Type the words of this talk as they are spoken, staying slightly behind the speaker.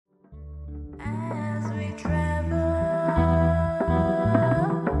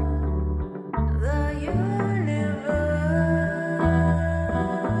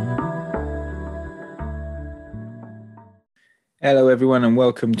Hello, everyone, and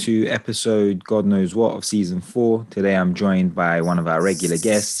welcome to episode God knows what of season 4. Today, I'm joined by one of our regular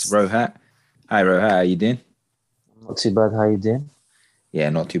guests, Rohat. Hi, Rohat. How you doing? Not too bad. How you doing? Yeah,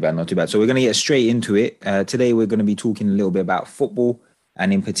 not too bad, not too bad. So we're going to get straight into it. Today, we're going to be talking a little bit about football,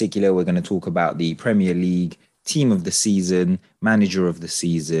 and in particular, we're going to talk about the Premier League, team of the season, manager of the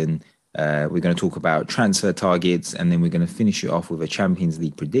season. We're going to talk about transfer targets, and then we're going to finish it off with a Champions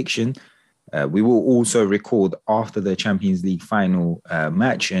League prediction. We will also record after the Champions League final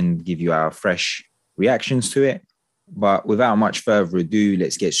match and give you our fresh reactions to it. But without much further ado,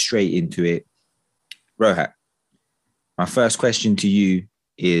 let's get straight into it. Rohat, my first question to you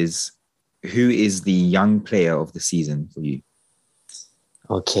is, who is the young player of the season for you?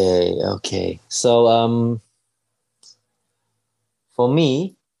 Okay. So, for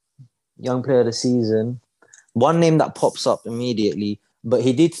me, young player of the season, one name that pops up immediately, but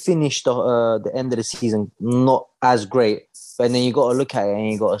he did finish the end of the season not as great. But then you got to look at it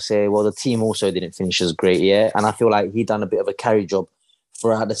and you got to say, well, the team also didn't finish as great, yeah. And I feel like he done a bit of a carry job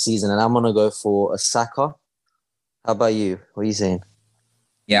throughout the season. And I'm gonna go for a Saka. How about you? What are you saying?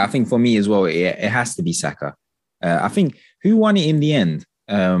 Yeah, I think for me as well, it has to be Saka. I think who won it in the end?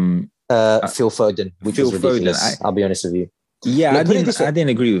 Phil Foden, which Phil was ridiculous. Foden. I'll be honest with you. Yeah, Look, I didn't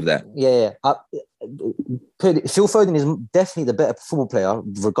agree with that. Yeah. Phil Foden is definitely the better football player,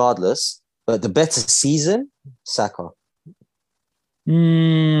 regardless. But the better season, Saka. I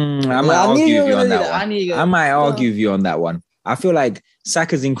might argue with you on that one. I might argue with you on that one. I feel like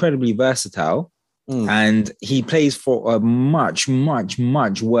Saka's incredibly versatile, and he plays for a much, much,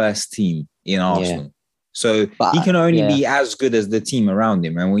 much worse team in Arsenal. Yeah. So he can only be as good as the team around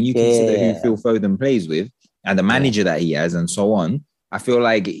him. And when you consider who Phil Foden plays with and the manager that he has and so on, I feel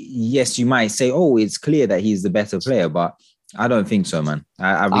like, yes, you might say, oh, it's clear that he's the better player, but I don't think so, man.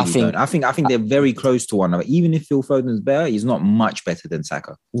 I really don't. I think they're very close to one another. Even if Phil Foden's better, he's not much better than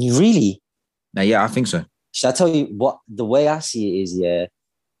Saka. Really? Yeah, I think so. Should I tell you what the way I see it is? Yeah,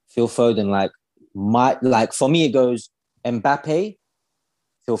 Phil Foden, for me, it goes Mbappe,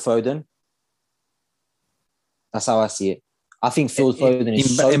 Phil Foden. That's how I see it. I think Phil Foden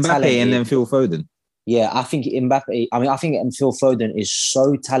is so Mbappe talented. And then Phil Foden. Yeah, I think Mbappe. I mean, I think Phil Foden is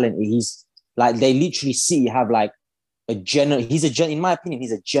so talented. He's like, they literally have like in my opinion,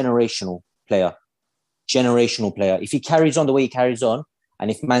 he's a generational player. If he carries on the way he carries on,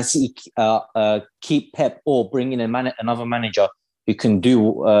 and if Man City keep Pep or bring in another manager who can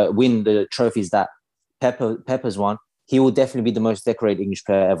win the trophies that Pep has won, he will definitely be the most decorated English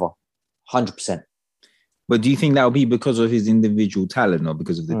player ever, 100%. But do you think that will be because of his individual talent or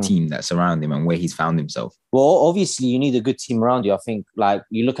because of the team that's around him and where he's found himself? Well, obviously, you need a good team around you. I think, like,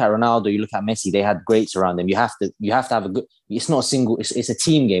 you look at Ronaldo, you look at Messi, they had greats around them. You have to have a good... It's not a single... It's a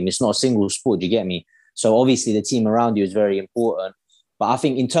team game. It's not a single sport. Do you get me? So, obviously, the team around you is very important. But I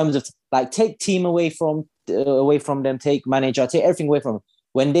think in terms of, like, take team away from them, take manager, take everything away from them.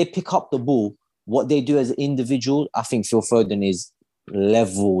 When they pick up the ball, what they do as an individual, I think Phil Foden is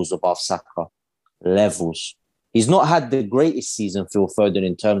levels above Saka. Levels. He's not had the greatest season, Phil Foden,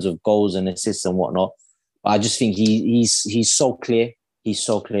 in terms of goals and assists and whatnot. But I just think he's so clear. He's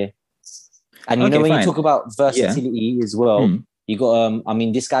so clear. And when you talk about versatility as well, you got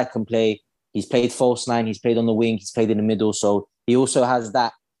this guy can play. He's played false nine. He's played on the wing. He's played in the middle. So he also has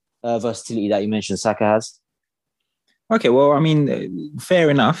that versatility that you mentioned. Saka has. Okay, well, I mean, fair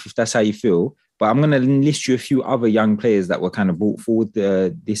enough if that's how you feel. But I'm going to list you a few other young players that were kind of brought forward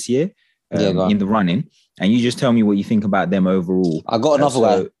this year. In the running, and you just tell me what you think about them overall. I got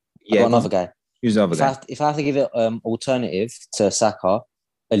another guy. Another guy. Who's the other guy? If I have to give it alternative to Saka,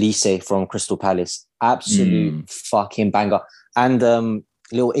 Elise from Crystal Palace, absolute fucking banger. And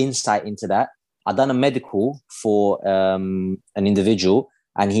little insight into that, I done a medical for an individual,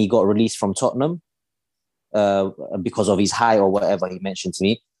 and he got released from Tottenham because of his height or whatever he mentioned to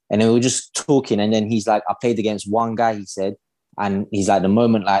me. And then we were just talking, and then he's like, I played against one guy, he said. And he's like, the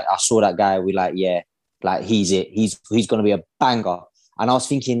moment like I saw that guy, we like, yeah, like he's it. He's going to be a banger. And I was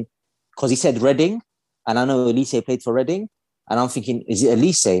thinking, because he said Reading, and I know Elise played for Reading, and I'm thinking, is it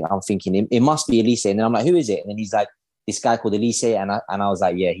Elise? I'm thinking it must be Elise. And then I'm like, who is it? And then he's like, this guy called Elise, and I was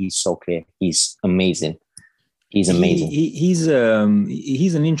like, yeah, he's so clear. He's amazing. He's amazing. He's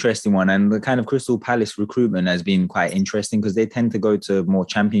an interesting one, and the kind of Crystal Palace recruitment has been quite interesting because they tend to go to more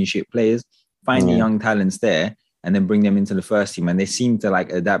championship players, find the young talents there, and then bring them into the first team. And they seem to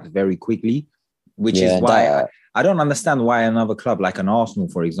like adapt very quickly, which is why I don't understand why another club like an Arsenal,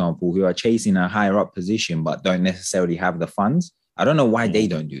 for example, who are chasing a higher up position but don't necessarily have the funds. I don't know why they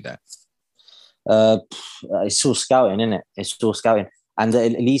don't do that. It's still scouting, isn't it? It's still scouting. And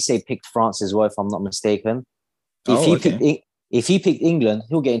Elise picked France as well, if I'm not mistaken. If he picked England,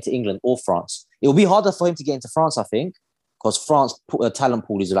 he'll get into England or France. It'll be harder for him to get into France, I think, because France talent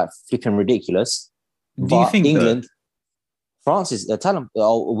pool is like flipping ridiculous. Do you think England, France is a talent.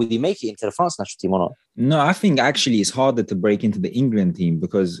 Will he make it into the France national team or not? No, I think actually it's harder to break into the England team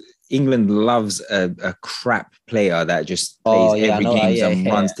because England loves a crap player that just plays every game and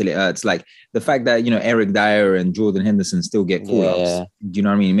runs till it hurts. Like the fact that, Eric Dyer and Jordan Henderson still get call-ups. Do you know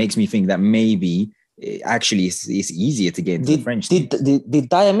what I mean? It makes me think that maybe actually it's easier to get into the French team. Did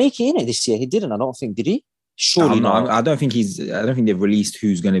Dyer make it in it this year? He didn't, I don't think. Did he? Surely not. I don't think they've released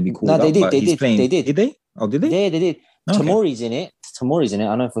who's going to be called up. No, they did. But he's playing. They did. Did they? Oh, did they? Yeah, they did. Okay. Tomori's in it.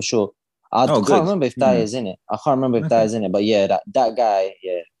 I know for sure. I can't remember if Dyer's in it. Dyer's in it. But yeah, that guy,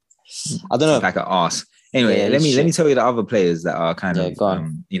 yeah. I don't know. Like an arse. Anyway, let me tell you the other players that are kind of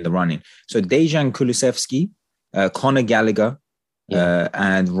in the running. So Dejan Kulusevski, Conor Gallagher,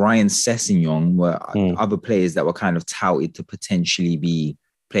 and Ryan Sessegnon were other players that were kind of touted to potentially be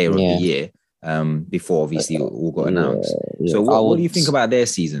player of the year before obviously all got announced. Yeah. So what do you think about their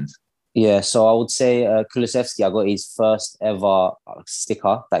seasons? Yeah, so I would say Kulusevski, I got his first ever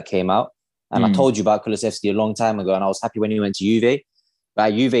sticker that came out. And I told you about Kulusevski a long time ago, and I was happy when he went to Juve.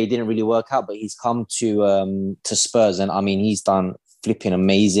 But at Juve, it didn't really work out, but he's come to Spurs. And I mean, he's done flipping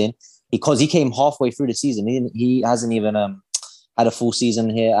amazing because he came halfway through the season. He hasn't even had a full season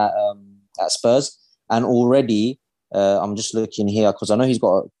here at Spurs. And already, I'm just looking here because I know he's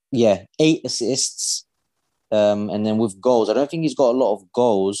got, 8 assists. And then with goals, I don't think he's got a lot of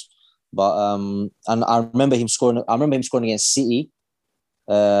goals. But and I remember him scoring against City,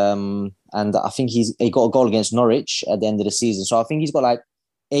 and I think he got a goal against Norwich at the end of the season. So I think he's got like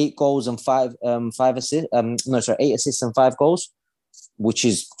 8 goals and 5 assists. 8 assists and 5 goals, which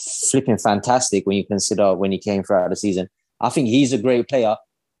is flipping fantastic when you consider when he came throughout the season. I think he's a great player.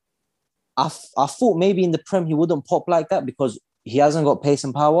 I thought maybe in the Prem he wouldn't pop like that because he hasn't got pace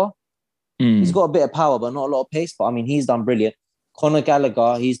and power. He's got a bit of power, but not a lot of pace. But I mean, he's done brilliant. Conor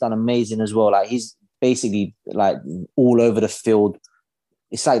Gallagher, he's done amazing as well. Like he's basically like all over the field.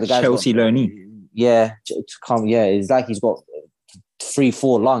 It's like the guy's Chelsea loanee. Yeah, it's like he's got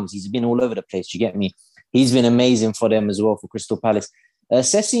 3-4 lungs. He's been all over the place. You get me? He's been amazing for them as well for Crystal Palace.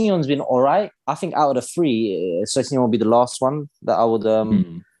 Sessegnon's been all right. I think out of the 3, Sessegnon will be the last one that I would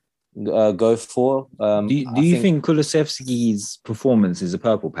go for. Do you think Kulusevski's performance is a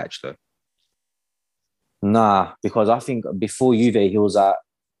purple patch though? Nah, because I think before Juve he was at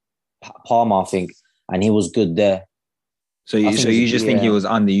Parma, I think, and he was good there. So you think he was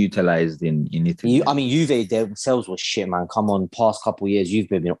underutilized in Italy? I mean, Juve themselves was shit, man. Come on, past couple of years, Juve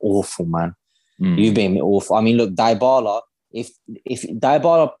been awful, man. You've been awful. I mean, look, Dybala. If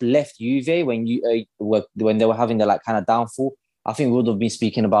Dybala left Juve when they were having their like kind of downfall, I think we would have been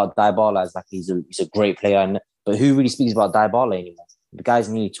speaking about Dybala as like he's a great player. But who really speaks about Dybala anymore? The guy's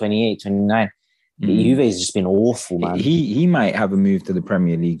nearly 28, 29. Juve has just been awful, man. He might have a move to the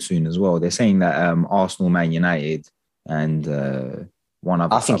Premier League soon as well. They're saying that Arsenal, Man United, and one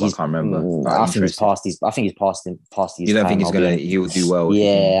other club, I can't remember. I think he's past his time. You don't think he'll do well?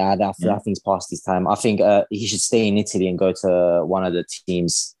 Yeah, I think he's past his time. I think he should stay in Italy and go to one of the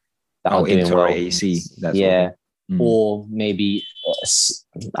teams that are doing well. AC. Or maybe,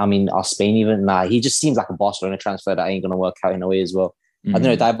 Spain even. Nah, he just seems like a Barcelona transfer that ain't going to work out in a way as well. I don't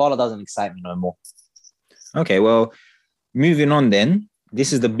know. Dybala doesn't excite me no more. Okay, well, moving on then.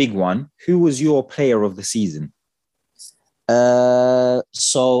 This is the big one. Who was your player of the season?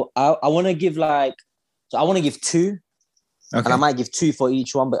 So I want to give I want to give 2. Okay. And I might give 2 for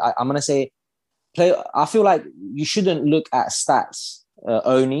each one, but I'm going to say I feel like you shouldn't look at stats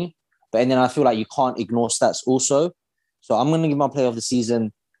only, but then I feel like you can't ignore stats also. So I'm going to give my player of the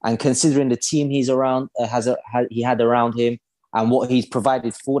season, and considering the team he's around, he had around him, and what he's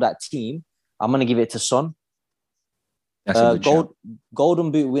provided for that team, I'm going to give it to Son. That's a good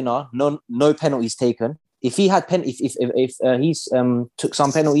Golden Boot winner, no penalties taken. If he had if he's took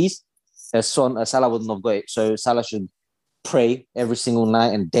some penalties, Salah wouldn't have got it. So Salah should pray every single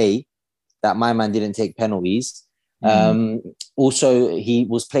night and day that my man didn't take penalties. Also, he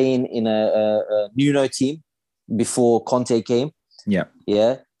was playing in a Nuno team before Conte came.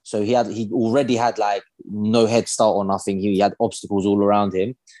 Yeah. So he already had like no head start or nothing. He had obstacles all around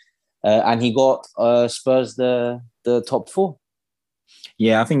him, and he got Spurs the top 4.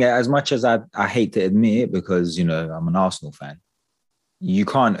 Yeah, I think as much as I hate to admit it, because I'm an Arsenal fan, you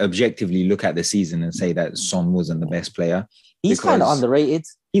can't objectively look at the season and say that Son wasn't the best player. He's kind of underrated.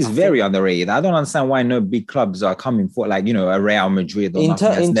 He's very underrated. I don't understand why no big clubs are coming for a Real Madrid or nothing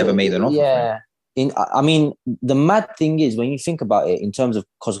that's never made an offer. Yeah. I mean, the mad thing is when you think about it in terms of,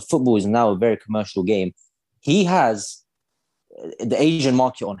 because football is now a very commercial game, he has the Asian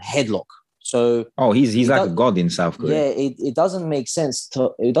market on headlock. So he's like a god in South Korea. Yeah, it doesn't make sense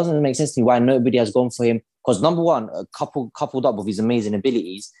to me why nobody has gone for him. Because number one, coupled up with his amazing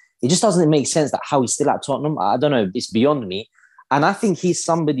abilities, it just doesn't make sense that how he's still at Tottenham. I don't know, it's beyond me. And I think he's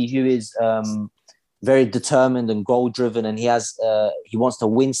somebody who is very determined and goal driven, and he wants to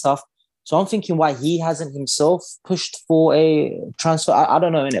win stuff. So I'm thinking why he hasn't himself pushed for a transfer. I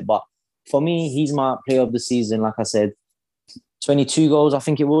don't know, innit? But for me, he's my player of the season. Like I said, 22 goals, I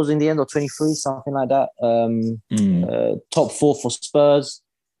think it was in the end, or 23, something like that. Top 4 for Spurs.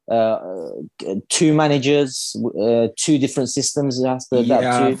 2 managers, 2 different systems he has to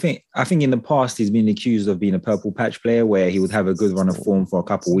adapt to. I think in the past he's been accused of being a purple patch player where he would have a good run of form for a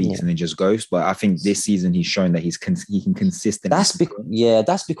couple of weeks and then just ghost. But I think this season he's shown that he can consistently.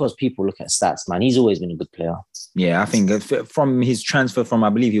 That's because people look at stats, man. He's always been a good player. Yeah, I think from his transfer from, I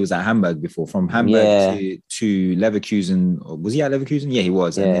believe he was at Hamburg before, from Hamburg to Leverkusen. Was he at Leverkusen? Yeah, he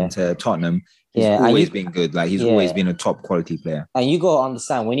was. And then to Tottenham. He's always been good. Like he's always been a top quality player. And you got to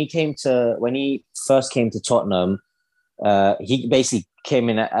understand when he first came to Tottenham, he basically came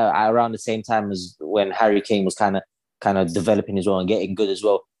in at around the same time as when Harry Kane was kind of developing as well and getting good as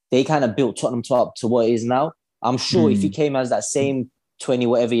well. They kind of built Tottenham up to what it is now. I'm sure if he came as that same 20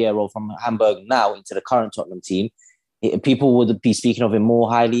 whatever year old from Hamburg now into the current Tottenham team, people would be speaking of him more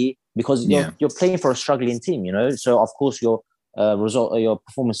highly because you're playing for a struggling team, you know. So of course your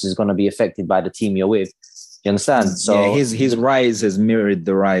performance is going to be affected by the team you're with. You understand? So his rise has mirrored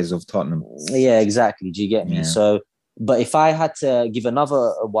the rise of Tottenham. Yeah, exactly. Do you get me? Yeah. So, but if I had to give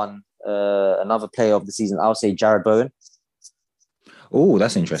another player of the season, I'll say Jared Bowen. Oh,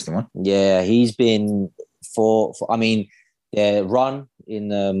 that's an interesting one. Yeah, he's been run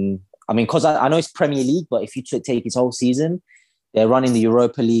in. Because I know it's Premier League, but if you take his whole season, they're running the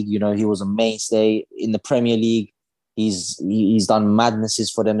Europa League. You know, he was a mainstay in the Premier League. He's done madnesses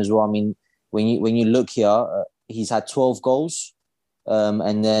for them as well. I mean, when you look here, he's had 12 goals,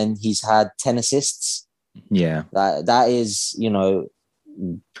 and then he's had 10 assists. Yeah, that is, you know,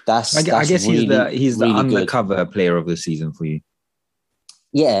 that's. I guess really, he's the really undercover good player of the season for you.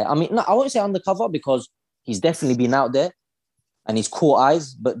 Yeah, I mean, no, I won't say undercover because he's definitely been out there and he's caught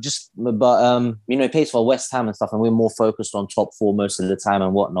eyes, but you know, he plays for West Ham and stuff, and we're more focused on top 4 most of the time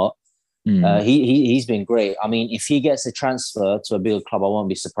and whatnot. He's been great. I mean, if he gets a transfer to a bigger club, I won't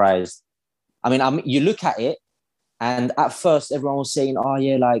be surprised. I mean, you look at it, and at first everyone was saying, "Oh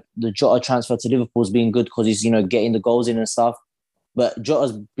yeah, like the Jota transfer to Liverpool's been good because he's, you know, getting the goals in and stuff." But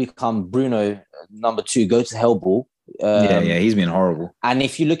Jota's become Bruno number 2. Go to hellball. He's been horrible. And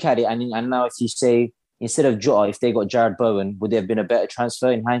if you look at it, and now if you say instead of Jota, if they got Jared Bowen, would there have been a better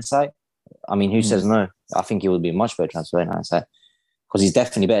transfer in hindsight? I mean, who says no? I think it would be a much better transfer in hindsight. Because he's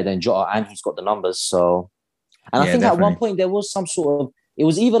definitely better than Jota and he's got the numbers. So, and I think definitely. At one point there was some sort of, it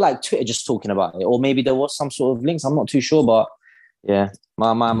was either like Twitter just talking about it, or maybe there was some sort of links. I'm not too sure, but yeah,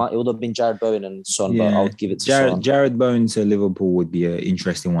 it would have been Jared Bowen and Son, but I would give it to Son. Jared Bowen to Liverpool would be an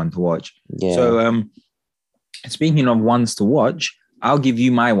interesting one to watch. Yeah. So, speaking of ones to watch, I'll give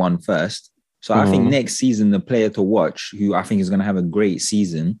you my one first. So I think next season, the player to watch, who I think is going to have a great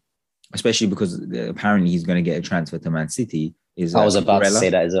season, especially because apparently he's going to get a transfer to Man City, is I was about to say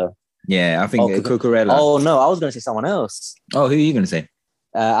that as well. Yeah, I think Cucurella. Oh, no, I was going to say someone else. Oh, who are you going to say?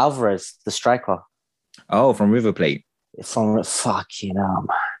 Alvarez, the striker. Oh, from River Plate. From fucking hell,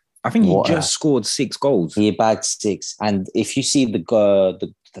 man. I think he just scored 6 goals. He bagged 6. And if you see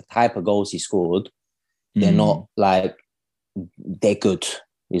the type of goals he scored, they're not like, they're good.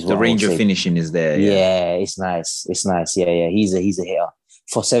 The range of finishing is there. Yeah, it's nice. It's nice. Yeah. He's a hitter.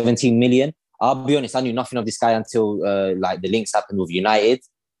 For 17 million, I'll be honest, I knew nothing of this guy until like the links happened with United.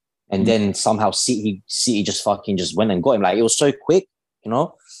 And then somehow City just went and got him. Like, it was so quick, you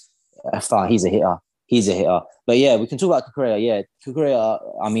know. I thought he's a hitter. He's a hitter. But yeah, we can talk about Cucurella. Yeah, Cucurella,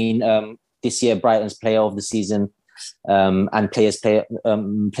 I mean, this year, Brighton's player of the season and player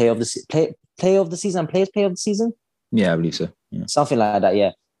of the season and players player of the season. Yeah, I believe so. Yeah. Something like that,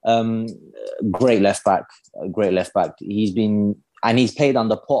 yeah. Great left back. He's played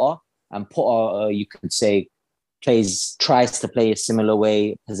under Potter, and Potter, you could say, tries to play a similar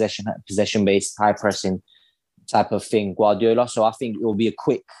way, possession-based, high-pressing type of thing, Guardiola. So I think it will be a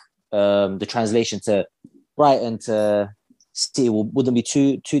quick, the translation to Brighton to City wouldn't be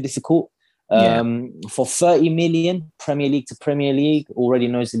too difficult. For 30 million, Premier League to Premier League, already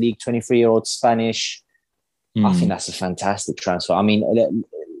knows the league, 23-year-old Spanish. I think that's a fantastic transfer. I mean,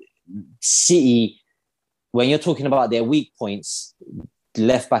 City, when you're talking about their weak points,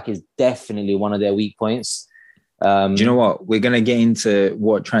 left back is definitely one of their weak points. Do you know what? We're going to get into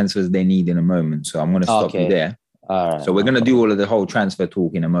what transfers they need in a moment. So I'm going to stop you there. All right, So we're no going to do problem. all of the whole transfer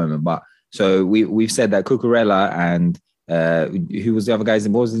talk in a moment. But so we've said that Cucurella and who was the other guy's?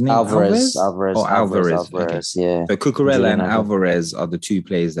 What was his name? Alvarez? Oh, Alvarez. Okay. Yeah, So Cucurella Julian and Alvarez. Alvarez are the two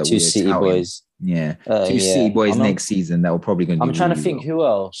players that Two we're City touting. boys. Yeah. Two City Yeah. boys next season that we're probably going to I'm do trying to really think well. who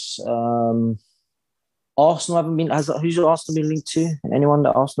else. Arsenal haven't been. Who's Arsenal been linked to? Anyone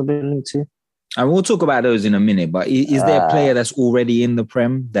that Arsenal been linked to? And we'll talk about those in a minute. But is there a player that's already in the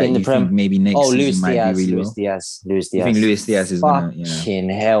Prem that in the you think Prem? maybe next season might do really Luis well? Diaz. You think Luis Diaz is going to, Fucking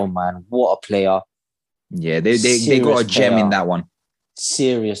hell, man. What a player. Yeah, they got a gem in that one.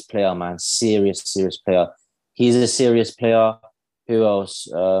 Serious player, man. Serious player. He's a serious player. Who else?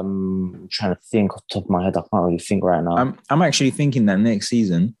 I'm trying to think off the top of my head. I can't really think right now. I'm actually thinking that next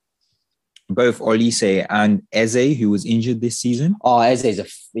season, both Olise and Eze, who was injured this season. Oh, Eze is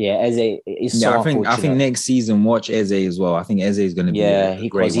Eze. So I think next season, watch Eze as well. I think Eze is going to be a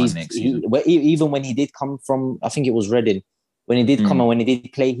great one next season. Even when he did come from, I think it was Reading, when he did come and when he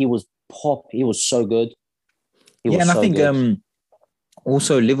did play, he was pop. He was so good. I think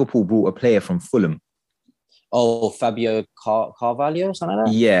also Liverpool brought a player from Fulham. Oh, Fabio Carvalho, something like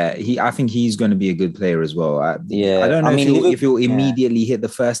that. Yeah, I think he's going to be a good player as well. I don't know if he'll immediately hit the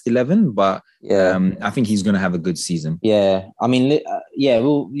first 11, but I think he's going to have a good season. Yeah, I mean,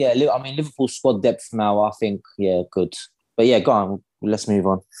 Liverpool squad depth now. I think, good. But yeah, go on. Let's move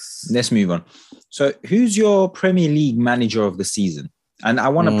on. So, who's your Premier League manager of the season? And I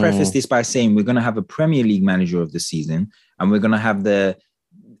want to preface this by saying we're going to have a Premier League manager of the season, and we're going to have the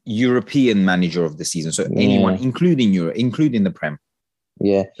European manager of the season. So anyone, including the Prem.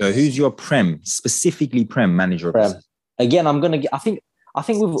 Yeah. So who's your specifically Prem manager of the season? Again, I think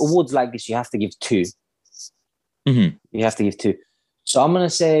with awards like this, you have to give two. Mm-hmm. You have to give two. So I'm going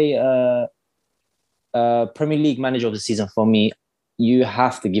to say Premier League manager of the season for me, you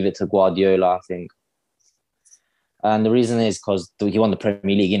have to give it to Guardiola, I think. And the reason is because he won the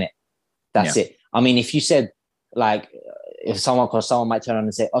Premier League, innit? That's it. I mean, if you said, like, if someone might turn around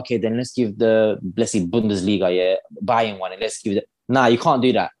and say, okay, then let's say Bundesliga, Bayern won it. Let's give it. Nah, you can't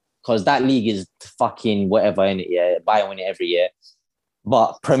do that because that league is fucking whatever in it. Yeah, Bayern win it every year.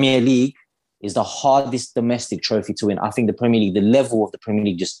 But Premier League is the hardest domestic trophy to win. I think the Premier League, the level of the Premier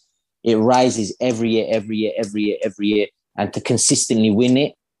League, it rises every year, and to consistently win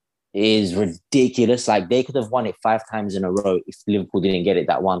it is ridiculous. Like they could have won it 5 times in a row if Liverpool didn't get it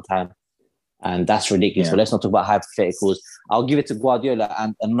that one time. And that's ridiculous. But let's not talk about hypotheticals. I'll give it to Guardiola.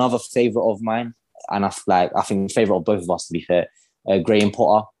 And another favourite of mine, and I think favourite of both of us, to be fair, Graham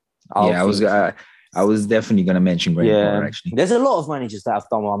Potter. I was definitely going to mention Graham Potter, actually. There's a lot of managers that have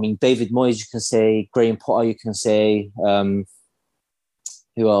done well. I mean, David Moyes, you can say. Graham Potter, you can say. Who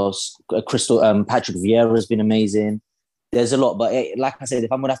else? Patrick Vieira has been amazing. There's a lot. But like I said,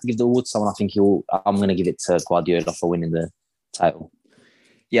 if I'm going to have to give the award to someone, I think I'm going to give it to Guardiola for winning the title.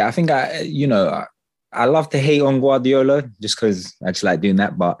 Yeah, I think I love to hate on Guardiola just because I just like doing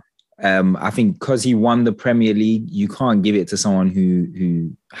that. But I think because he won the Premier League, you can't give it to someone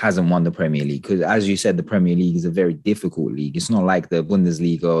who hasn't won the Premier League. Because as you said, the Premier League is a very difficult league. It's not like the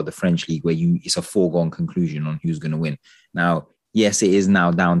Bundesliga or the French league where it's a foregone conclusion on who's going to win. Now, yes, it is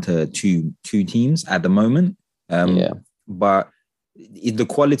now down to two teams at the moment. But the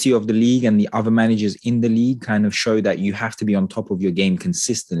quality of the league and the other managers in the league kind of show that you have to be on top of your game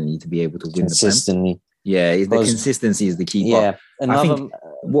consistently to be able to win the Prem. Yeah, the consistency is the key. Yeah, I think,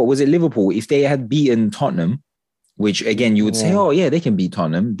 what was it, Liverpool? If they had beaten Tottenham, which again you would say, oh yeah, they can beat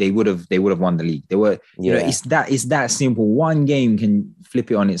Tottenham, they would have won the league. They were, it's that simple. One game can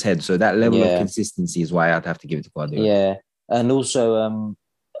flip it on its head. So that level of consistency is why I'd have to give it to Guardiola. Yeah, and also,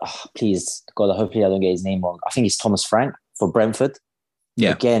 please God, hopefully I don't get his name wrong. I think it's Thomas Frank for Brentford.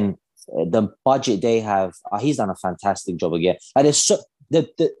 Yeah. Again, the budget they have, he's done a fantastic job again. And it's so, the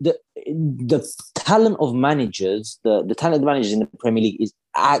talent of managers, the talent of managers in the Premier League is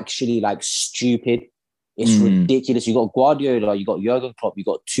actually like stupid. It's ridiculous. You got Guardiola, you got Jurgen Klopp, you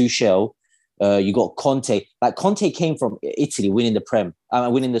got Tuchel, you got Conte. Like Conte came from Italy, winning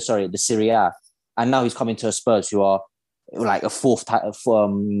the Serie A, and now he's coming to Spurs, who are like a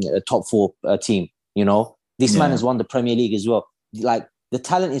top 4 team. You know, this man has won the Premier League as well. Like the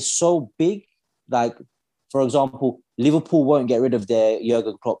talent is so big. Like, for example, Liverpool won't get rid of their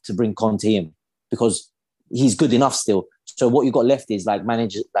Jurgen Klopp to bring Conte in because he's good enough still. So what you got left is like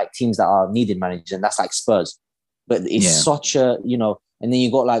managers, like teams that are needed managers, and that's like Spurs. But it's such a, and then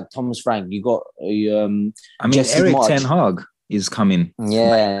you got like Thomas Frank, you got Eric Ten Hag is coming.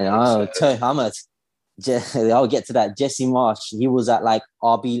 Yeah, I'll get to that. Jesse Marsch, he was at like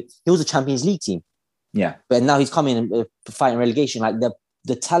RB, he was a Champions League team. Yeah, but now he's coming and fighting relegation. Like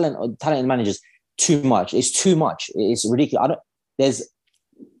the talent managers. too much. It's too much. It's ridiculous.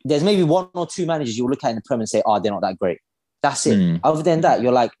 There's maybe one or two managers you'll look at in the Premier and say, they're not that great. That's it. Other than that,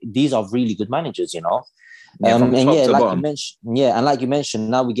 you're like, these are really good managers, you know? And like you mentioned,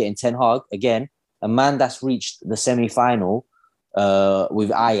 now we're getting Ten Hag again, a man that's reached the semi-final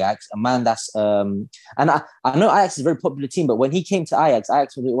with Ajax, a man that's and I know Ajax is a very popular team, but when he came to Ajax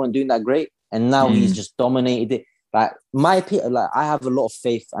weren't doing that great, and now he's just dominated it. Like my opinion, like I have a lot of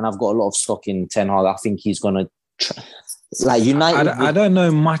faith and I've got a lot of stock in Ten Hag. I think he's gonna like United. I don't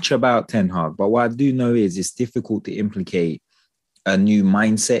know much about Ten Hag, but what I do know is it's difficult to implicate a new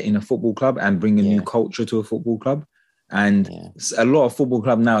mindset in a football club and bring a new culture to a football club. And a lot of football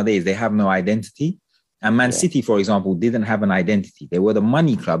clubs nowadays, they have no identity. And Man City, for example, didn't have an identity. They were the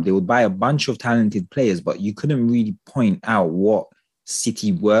money club. They would buy a bunch of talented players, but you couldn't really point out what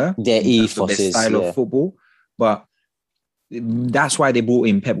City were. Their ethos, their style of football. But that's why they brought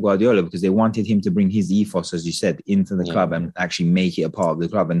in Pep Guardiola, because they wanted him to bring his ethos, as you said, into the club and actually make it a part of the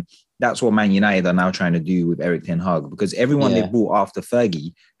club. And that's what Man United are now trying to do with Erik ten Hag, because everyone they brought after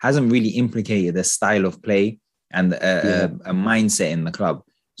Fergie hasn't really implicated a style of play and a mindset in the club.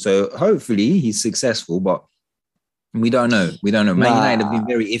 So hopefully he's successful, but we don't know. Man United have been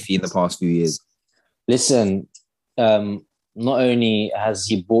very iffy in the past few years. Listen, not only has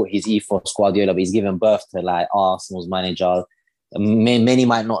he brought his ethos Guardiola, but he's given birth to like Arsenal's manager. Many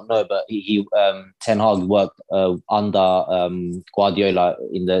might not know, but he Ten Hag worked under Guardiola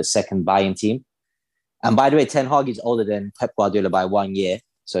in the second Bayern team. And by the way, Ten Hag is older than Pep Guardiola by 1 year.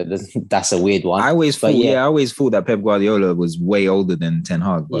 So that's a weird one. I always thought that Pep Guardiola was way older than Ten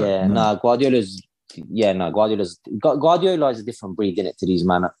Hag. Guardiola is a different breed, isn't it, to these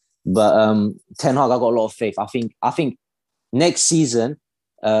man. But Ten Hag, I got a lot of faith. I think next season,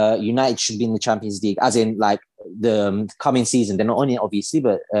 United should be in the Champions League, as in like the coming season. They're not on it, obviously,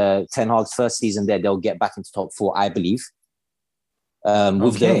 but Ten Hag's first season there, they'll get back into top 4, I believe.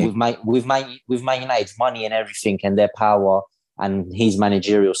 With my United's money and everything and their power and his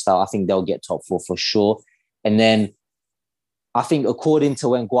managerial style, I think they'll get top 4 for sure. And then I think according to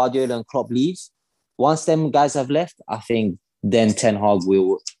when Guardiola and Klopp leaves, once them guys have left, I think then Ten Hag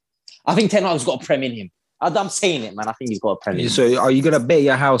will. I think Ten Hag's got a prem in him. I'm saying it, man. I think he's got a Premier League. So are you going to bet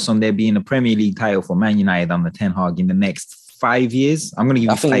your house on there being a Premier League title for Man United under Ten Hag in the next 5 years? I'm going to give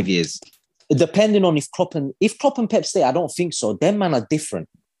you 5 years. Depending on if Klopp and Pep stay, I don't think so. Them man are different.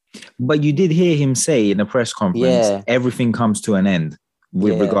 But you did hear him say in the press conference, everything comes to an end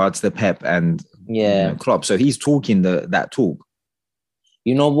with regards to Pep and Klopp. So he's talking that talk.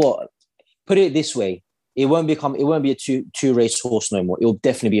 You know what? Put it this way. It won't be a two race horse no more. It will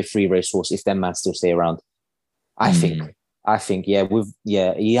definitely be a 3 race horse if them man still stay around. I think,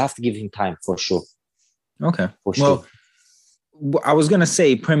 you have to give him time for sure. Okay. For sure. Well, I was going to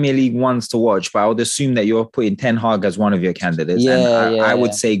say Premier League ones to watch, but I would assume that you're putting Ten Hag as one of your candidates. I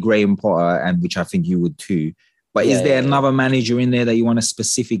would say Graham Potter, and which I think you would too. But is there another manager in there that you want to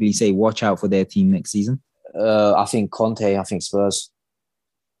specifically say, watch out for their team next season? I think Conte, I think Spurs.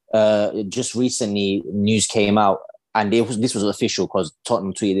 Just recently, news came out, and this was official because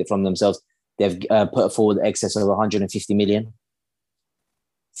Tottenham tweeted it from themselves. They've put forward excess of 150 million.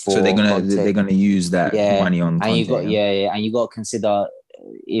 So they're gonna use that money on Conte. And you got to consider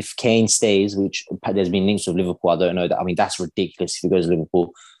if Kane stays, which there's been links with Liverpool. I don't know that. I mean, that's ridiculous if he goes to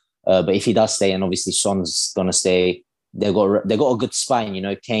Liverpool. But if he does stay, and obviously Son's gonna stay, they got a good spine. You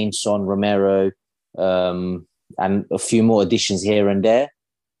know, Kane, Son, Romero, and a few more additions here and there.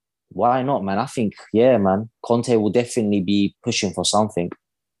 Why not, man? I think, man, Conte will definitely be pushing for something.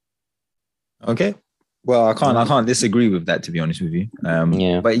 Okay. Well, I can't disagree with that, to be honest with you.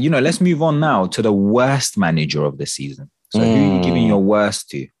 But, let's move on now to the worst manager of the season. So who are you giving your worst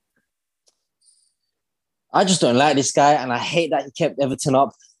to? I just don't like this guy, and I hate that he kept Everton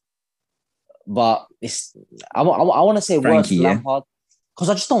up. But I want to say Frankie, worst Lampard, because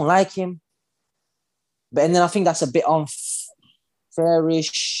I just don't like him. But then I think that's a bit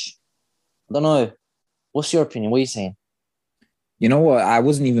unfairish. I don't know. What's your opinion? What are you saying? You know what? I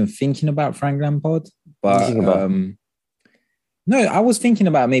wasn't even thinking about Frank Lampard, but no, I was thinking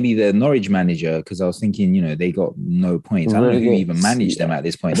about maybe the Norwich manager, because I was thinking, they got no points. I don't know who even managed them at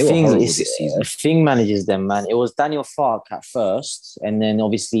this point. They were horrible this season. Thing manages them, man. It was Daniel Farke at first, and then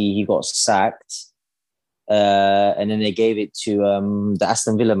obviously he got sacked, and then they gave it to the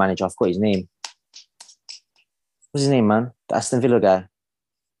Aston Villa manager. I forgot his name. What's his name, man? The Aston Villa guy.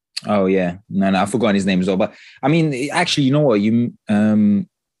 Oh yeah, no, I forgot his name as well. But I mean, actually, you know what? You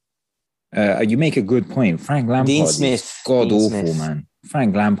make a good point. Frank Lampard is god awful, man.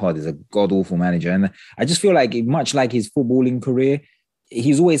 Frank Lampard is a god awful manager, and I just feel like, much like his footballing career,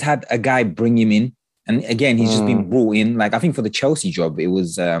 he's always had a guy bring him in. And again, he's just been brought in. Like, I think for the Chelsea job, it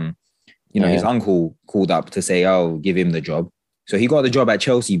was, his uncle called up to say, oh, give him the job. So he got the job at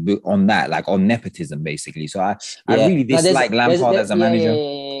Chelsea on that, like on nepotism, basically. So I really dislike Lampard as a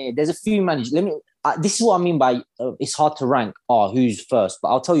manager. There's a few managers. This is what I mean by it's hard to rank who's first, but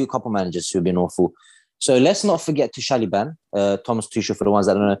I'll tell you a couple managers who've been awful. So let's not forget Tuchel, Thomas Tuchel, for the ones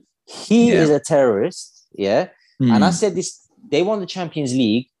that don't know. He is a terrorist, And I said this, they won the Champions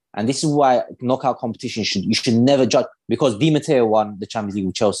League, and this is why knockout competition you should never judge, because Di Matteo won the Champions League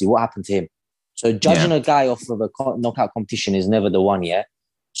with Chelsea. What happened to him? So judging a guy off of a knockout competition is never the one,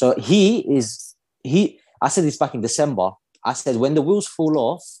 So I said this back in December. I said, when the wheels fall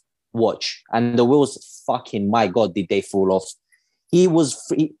off, watch. And the wheels my God, did they fall off.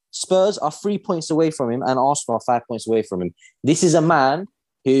 Spurs are 3 points away from him and Arsenal are 5 points away from him. This is a man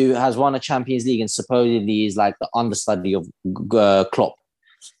who has won a Champions League and supposedly is like the understudy of Klopp.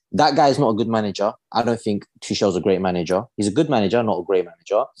 That guy is not a good manager. I don't think Tuchel's a great manager. He's a good manager, not a great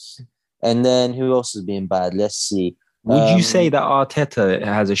manager. And then who else has been bad? Let's see. Would you say that Arteta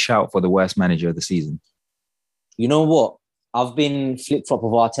has a shout for the worst manager of the season? You know what? I've been flip-flop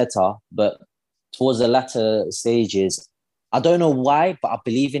of Arteta, but towards the latter stages, I don't know why, but I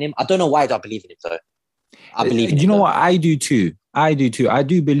believe in him. I don't know why I believe in him, though. I believe in him. You know what? I do too. I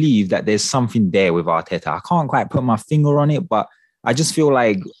do believe that there's something there with Arteta. I can't quite put my finger on it, but I just feel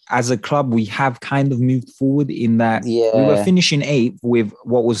like as a club, we have kind of moved forward in that we were finishing 8th with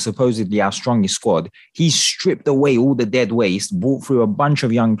what was supposedly our strongest squad. He stripped away all the dead waste, brought through a bunch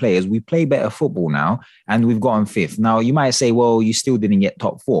of young players. We play better football now, and we've gotten 5th. Now, you might say, well, you still didn't get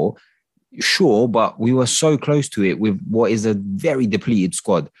top 4. Sure, but we were so close to it with what is a very depleted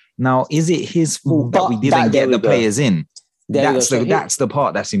squad. Now, is it his fault that we didn't get the players in? That's the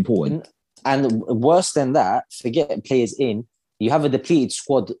part that's important. And worse than that, forget players in. You have a depleted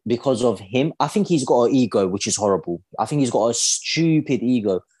squad because of him. I think he's got an ego, which is horrible. I think he's got a stupid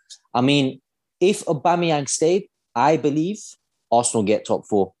ego. I mean, if Aubameyang stayed, I believe Arsenal get top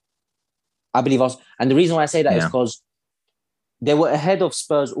 4. I believe Arsenal. And the reason why I say that is because they were ahead of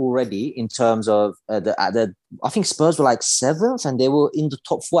Spurs already in terms of I think Spurs were like 7th and they were in the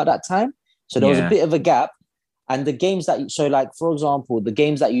top 4 at that time. So there was a bit of a gap. And the games for example, the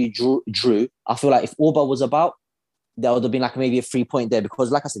games that you drew, I feel like if Auba was about, there would have been like maybe a 3 point there, because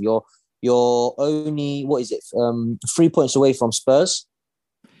like I said, you're only 3 points away from Spurs.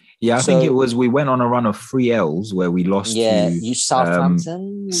 Yeah, I think it was, we went on a run of 3 L's where we lost to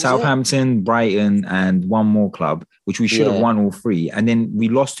Southampton, Brighton, and one more club, which we should have won all 3. And then we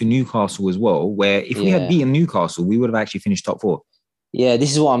lost to Newcastle as well, where if we had beaten Newcastle, we would have actually finished top 4. Yeah,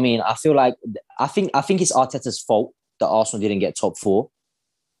 this is what I mean. I feel like I think it's Arteta's fault that Arsenal didn't get top 4.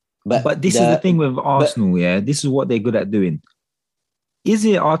 But this is the thing with Arsenal, this is what they're good at doing. Is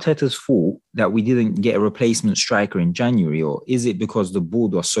it Arteta's fault that we didn't get a replacement striker in January, or is it because the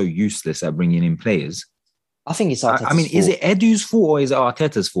board was so useless at bringing in players? I think it's Arteta's fault. Is it Edu's fault or is it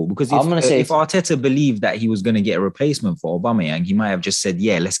Arteta's fault? Because if Arteta believed that he was going to get a replacement for Aubameyang, he might have just said,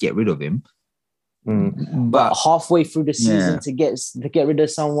 let's get rid of him. But halfway through the season to get rid of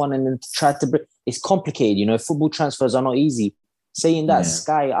someone and then try to... It's complicated, football transfers are not easy. Saying that,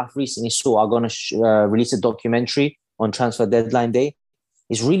 Sky, I've recently saw, are going to release a documentary on transfer deadline day.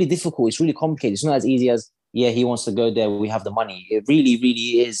 It's really difficult. It's really complicated. It's not as easy as, he wants to go there. We have the money. It really,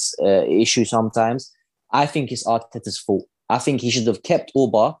 really is an issue sometimes. I think it's Arteta's fault. I think he should have kept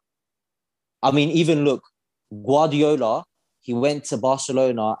Auba. I mean, even look, Guardiola, he went to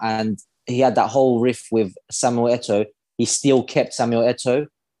Barcelona and he had that whole riff with Samuel Eto'o. He still kept Samuel Eto'o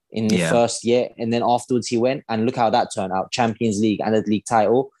in the first year, and then afterwards he went, and look how that turned out: Champions League and the league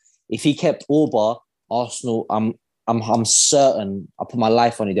title. If he kept Auba, Arsenal, I'm certain, I put my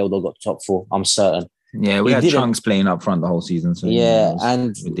life on it, they would have got top 4. I'm certain. Yeah, we had Chunks playing up front the whole season. So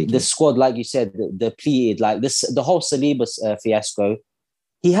and ridiculous. The squad, like you said, depleted. Like the whole Saliba fiasco.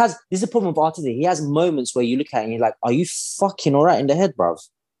 This is the problem with Arteta. He has moments where you look at it and you're like, are you fucking all right in the head, bruv?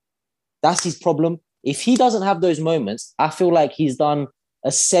 That's his problem. If he doesn't have those moments, I feel like he's done I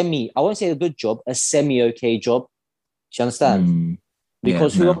won't say a good job, a semi-okay job. Do you understand?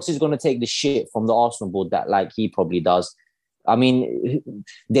 Because who else is going to take the shit from the Arsenal board that like he probably does? I mean,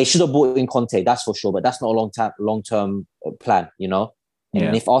 they should have bought in Conte, that's for sure, but that's not a long-term plan,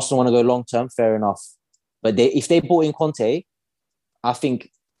 And if Arsenal want to go long-term, fair enough. But if they bought in Conte, I think,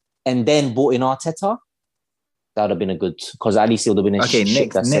 and then bought in Arteta, that would have been a good, because at least it would have been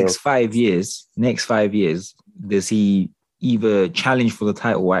a next 5 years, does he either challenge for the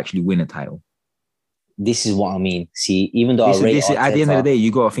title or actually win a title? This is what I mean. See, even though I rate Arteta, at the end of the day,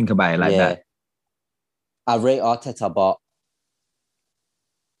 you got to think about it like that. I rate Arteta, but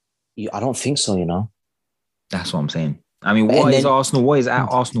I don't think so. You know. That's what I'm saying. I mean, But, what and is then Arsenal? What is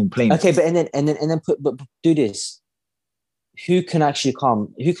Arsenal playing? okay, but and then but do this. Who can actually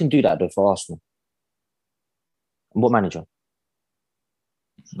come? Who can do that though for Arsenal? What manager?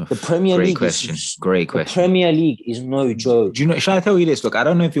 The Premier Great League question. is Great the question. Premier League is no joke. Do you know? Shall I tell you this? Look, I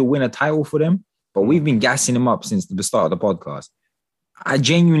don't know if you'll win a title for them, but Mm. we've been gassing them up since the start of the podcast. I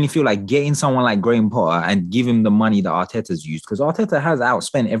genuinely feel like getting someone like Graham Potter and give him the money that Arteta's used, because Arteta has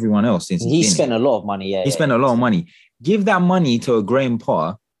outspent everyone else since He he's been spent here. a lot of money. Yeah, He spent a lot of money. Give that money to a Graham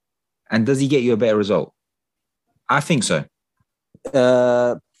Potter, and does he get you a better result? I think so.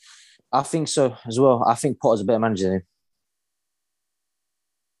 I think so as well. I think Potter's a better manager than him.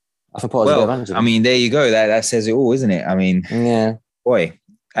 I think Potter's a better manager. I mean, there you go. That says it all, isn't it? I mean, yeah. Boy.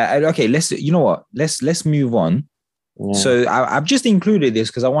 Okay, you know what? Let's move on. Yeah. So I've just included this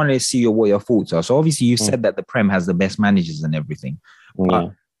because I wanted to see what your thoughts are. So obviously you said that the Prem has the best managers and everything.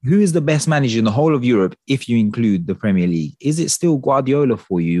 But who is the best manager in the whole of Europe if you include the Premier League? Is it still Guardiola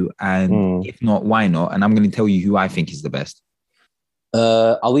for you? And if not, why not? And I'm going to tell you who I think is the best.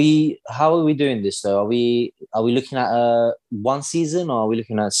 How are we doing this though? Are we looking at one season or are we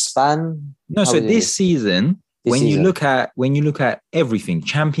looking at span? No, so this season, when you look at everything,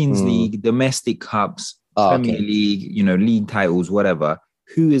 Champions League, domestic cups, Premier League, league titles, whatever,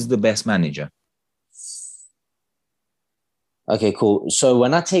 who is the best manager? Okay, cool. So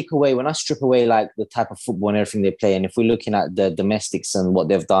when I strip away like the type of football and everything they play, and if we're looking at the domestics and what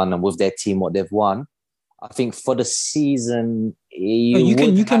they've done and with their team, what they've won, I think for the season,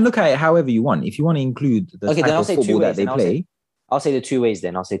 you can look at it however you want. If you want to include the type of football that they play, I'll say the 2 ways.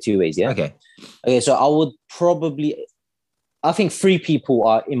 Then I'll say 2 ways. Yeah. Okay. So I think 3 people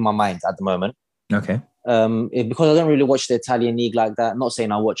are in my mind at the moment. Okay. Because I don't really watch the Italian league like that. I'm not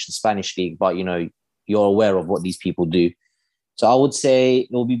saying I watch the Spanish league, but you're aware of what these people do. So I would say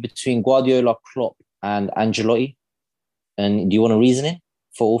it will be between Guardiola, Klopp, and Ancelotti. And do you want to reason it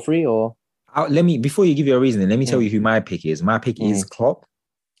for all 3, or? Before you give your reasoning, let me tell you who my pick is. My pick is Klopp.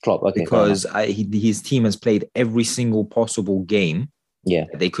 Klopp, okay. Because his team has played every single possible game that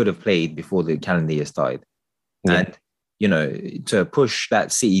they could have played before the calendar year started. Yeah. And, to push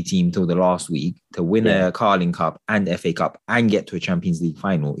that City team till the last week, to win a Carling Cup and FA Cup and get to a Champions League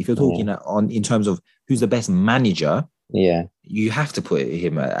final. If you're talking in terms of who's the best manager, you have to put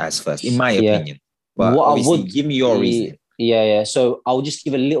him as first, in my opinion. But obviously, give me your reasoning. Yeah. So I'll just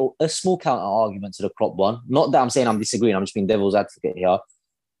give a small counter argument to the Klopp one. Not that I'm saying I'm disagreeing. I'm just being devil's advocate here.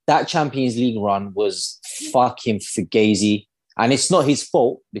 That Champions League run was fucking fugazi. And it's not his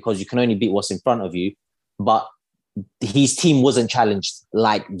fault because you can only beat what's in front of you. But his team wasn't challenged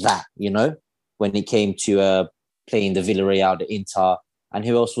like that, when it came to playing the Villarreal, the Inter. And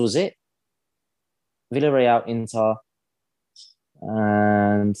who else was it? Villarreal, Inter,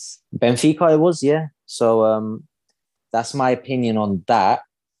 and Benfica it was, yeah. So that's my opinion on that.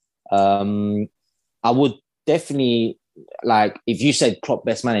 I would definitely, if you said Klopp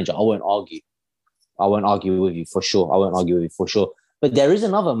best manager, I won't argue. I won't argue with you for sure. But there is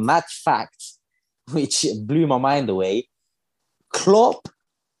another mad fact which blew my mind away. Klopp,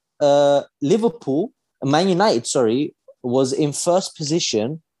 Liverpool, Man United, was in first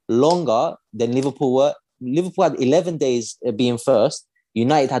position longer than Liverpool were. Liverpool had 11 days being first.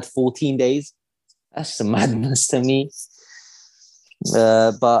 United had 14 days. That's some madness to me.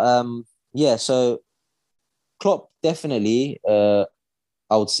 So Klopp definitely, I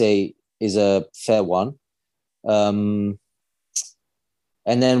would say, is a fair one. And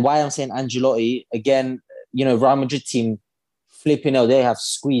then why I'm saying Ancelotti, again, Real Madrid team, flipping out, they have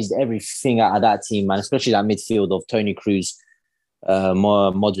squeezed everything out of that team, man, especially that midfield of Toni Kroos,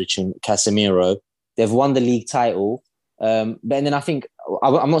 Modric and Casemiro. They've won the league title. But then I think,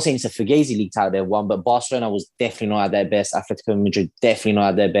 I'm not saying it's a Fugazi league title they've won, but Barcelona was definitely not at their best. Atletico Madrid definitely not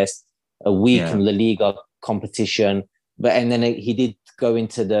at their best. A weak in La Liga competition. And then he did go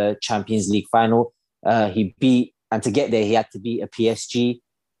into the Champions League final. And to get there, he had to beat a PSG.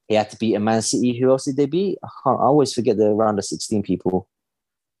 He had to beat a Man City. Who else did they beat? I always forget the round of 16 people.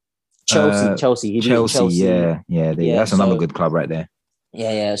 Chelsea. He beat Chelsea. Yeah. That's another good club right there.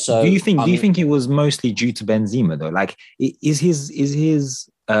 Yeah. So do you think it was mostly due to Benzema though? Like, is his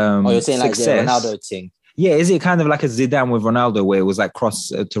you're saying success, like the Ronaldo thing? Yeah, is it kind of like a Zidane with Ronaldo, where it was like cross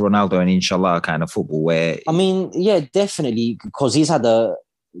to Ronaldo and inshallah kind of football? Where definitely, because he's had do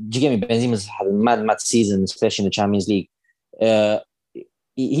you get me? Benzema's had a mad season, especially in the Champions League.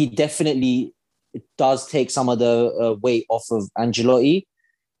 He definitely does take some of the weight off of Ancelotti.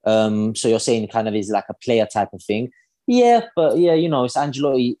 So you're saying kind of is like a player type of thing. Yeah, but yeah, it's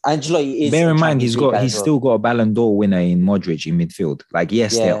Ancelotti. Ancelotti is Bear a in mind, Champions League guy he's as well. still got a Ballon d'Or winner in Modric in midfield. Like,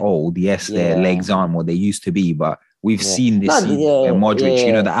 yes, they're Yeah, old. Yes, their yeah, legs aren't what they used to be, but we've yeah. seen No, this season where yeah, Modric,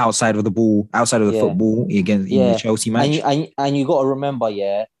 yeah, the outside of the ball, outside of the yeah, football against in the yeah. Chelsea And match. you got to remember,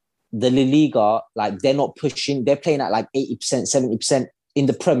 yeah, the La Liga, like they're not pushing. They're playing at like 80%, 70%. In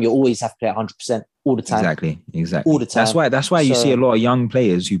the Prem, you always have to play 100% all the time, Exactly. all the That's time. why you see a So lot of young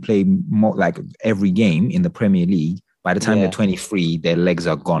players who play more like every game in the Premier League. By the time they're yeah, 23, their legs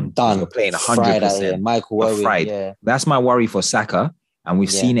are gone because they're done. playing Fried out here. 100%. Michael Are Owen, fried. yeah, That's my worry for Saka. And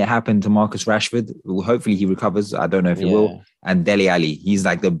we've yeah, seen it happen to Marcus Rashford. Hopefully he recovers. I don't know if he will. yeah, And Dele Alli, he's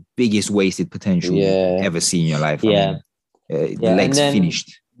like the biggest wasted potential you've yeah, ever seen in your life. I yeah, mean, the yeah. And legs then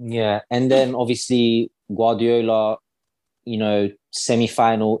finished. obviously Guardiola,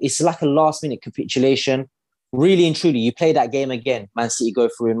 semi-final. It's like a last-minute capitulation. Really and truly, you play that game again, Man City go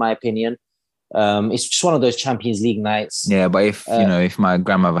through, in my opinion. It's just one of those Champions League nights. Yeah, but if my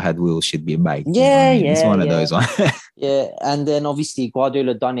grandmother had wheels, she'd be a bike. Yeah, you know what I mean? It's yeah, one of yeah. those ones. Yeah, and then obviously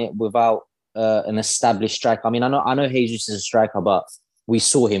Guardiola done it without an established striker. I mean, I know Jesus is a striker, but we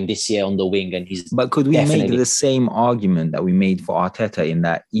saw him this year on the wing, and he's But could we make definitely the same argument that we made for Arteta in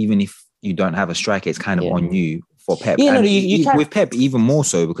that even if you don't have a striker, it's kind of on you for Pep? Yeah, and you can. With Pep, even more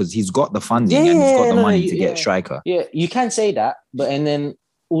so because he's got the funding Yeah, and he's got the no, money to get a striker. Yeah, you can say that, but and then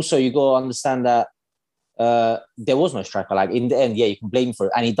also you got to understand that there was no striker. Like in the end, yeah, you can blame him for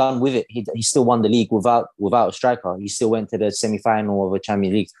it, and he done with it. He still won the league without a striker. He still went to the semi-final of a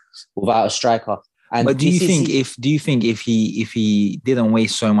Champions League without a striker. And but do you think if he didn't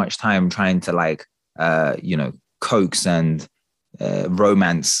waste so much time trying to coax and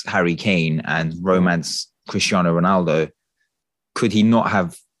romance Harry Kane and romance Cristiano Ronaldo, could he not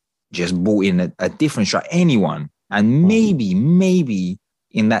have just brought in a different striker, anyone, and maybe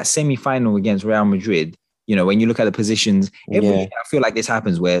in that semi-final against Real Madrid, when you look at the positions, I feel like this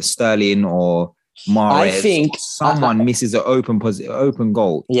happens where Sterling or Mahrez, I think someone misses an open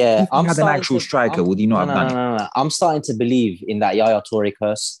goal. Yeah, if he had an actual striker, would he not have done it? No. I'm starting to believe in that Yaya Toure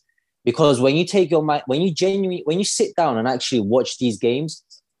curse because when you take your mind, when you sit down and actually watch these games,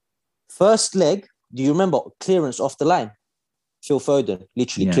 first leg, do you remember clearance off the line? Phil Foden,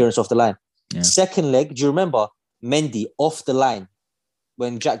 literally clearance off the line. Yeah. Second leg, do you remember Mendy off the line?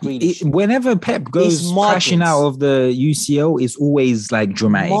 When Jack Grealish, whenever Pep goes crashing out of the UCL, it's always like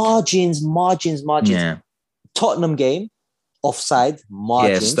dramatic. Margins. Yeah. Tottenham game, offside,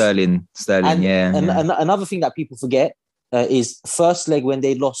 margins. Yeah, Sterling. Another thing that people forget is first leg when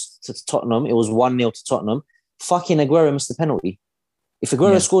they lost to Tottenham, it was 1-0 to Tottenham. Fucking Aguero missed the penalty. If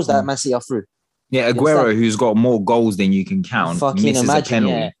Aguero scores that, Man City are through. Yeah, Aguero, who's got more goals than you can count, misses a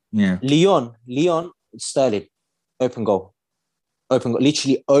penalty. Yeah. Leon, Sterling, open goal,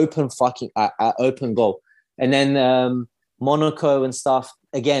 literally open goal. And then Monaco and stuff.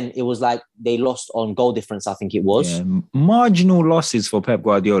 Again, it was like they lost on goal difference. I think it was marginal losses for Pep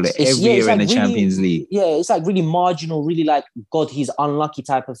Guardiola every year in the Champions League. Yeah, it's like really marginal, really like God, he's unlucky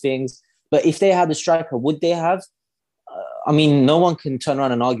type of things. But if they had a striker, would they have? I mean, no one can turn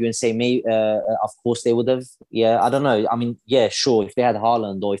around and argue and say, maybe, of course they would have. Yeah, I don't know. I mean, yeah, sure. If they had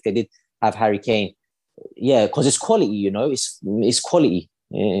Haaland or if they did have Harry Kane, yeah, because it's quality, it's quality.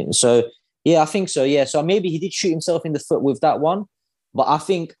 Yeah, so, yeah, I think so. Yeah, so maybe he did shoot himself in the foot with that one. But I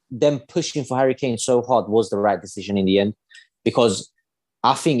think them pushing for Harry Kane so hard was the right decision in the end. Because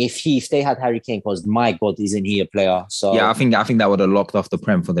I think if they had Harry Kane, because my God, isn't he a player? So yeah, I think that would have locked off the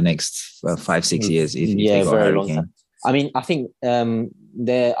Prem for the next 5-6 years if they got Harry Kane. Time. I mean, I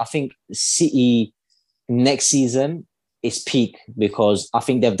think City next season is peak because I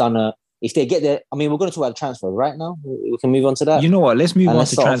think they've done if they get there, I mean, we're going to talk about transfer right now. We can move on to that. You know what? Let's move on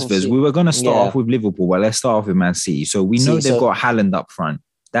to transfers. We were going to start off with Liverpool, but let's start off with Man City. So we know they've got Haaland up front.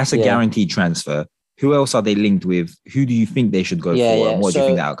 That's a guaranteed transfer. Who else are they linked with? Who do you think they should go for? And what do you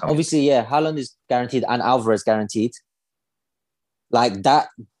think the outcome is? Obviously, Haaland is guaranteed and Alvarez guaranteed. Like that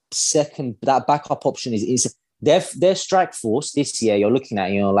backup option is their strike force this year. You're looking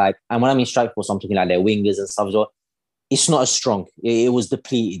at, like, and when I mean strike force, I'm talking like their wingers and stuff as well. It's not as strong. It was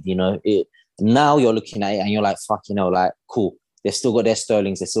depleted, now you're looking at it and you're like, fuck, like, cool. They've still got their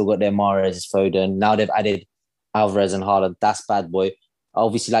Sterlings. They've still got their Mahrez, Foden. Now they've added Alvarez and Haaland. That's bad boy.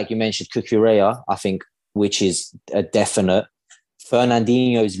 Obviously, like you mentioned, Cucurella, I think, which is a definite.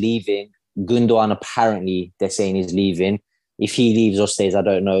 Fernandinho is leaving. Gundogan, apparently, they're saying he's leaving. If he leaves or stays, I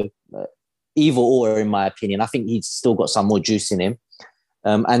don't know. Either or, in my opinion. I think he's still got some more juice in him.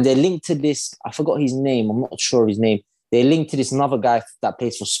 And they're linked to this. I forgot his name. I'm not sure of his name. They're linked to this another guy that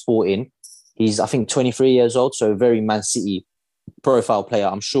plays for Sporting. He's, I think, 23 years old, so a very Man City profile player.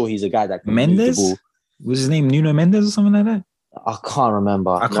 I'm sure he's a guy that can move the ball. Was his name Nuno Mendes or something like that? I can't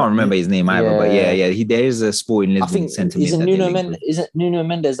remember. I can't remember his name either, but yeah. There is a Sporting Lisbon sentiment. Isn't Nuno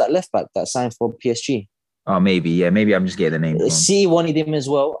Mendes that left back that signed for PSG? Oh, maybe I'm just getting the name wrong. City wanted him as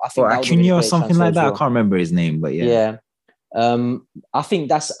well. I think Acuna or something like that. Well. I can't remember his name, but yeah. I think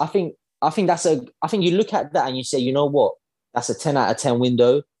you look at that and you say, you know what? That's a 10 out of 10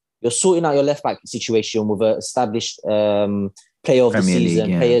 window. You're sorting out your left back situation with an established player of the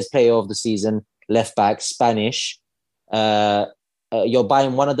season, player of the season, left back, Spanish. You're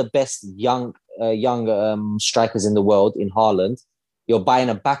buying one of the best young strikers in the world in Haaland. You're buying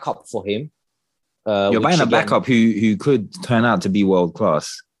a backup for him. You're buying a backup who could turn out to be world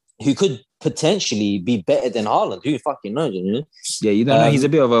class. Who could potentially be better than Haaland. Who fucking knows? You know? Yeah, you don't know. He's a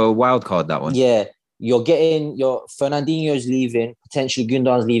bit of a wild card, that one. Yeah. You're getting Fernandinho's leaving, potentially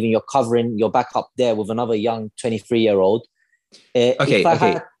Gundogan's leaving. You're covering your backup there with another young 23-year-old.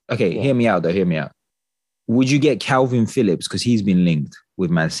 Okay. Hear me out, though. Hear me out. Would you get Calvin Phillips, because he's been linked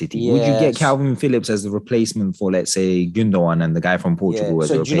with Man City? Yes. Would you get Calvin Phillips as the replacement for, let's say, Gundogan and the guy from Portugal as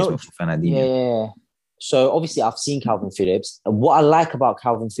the replacement for Fernandinho? Yeah. So obviously, I've seen Calvin Phillips. And what I like about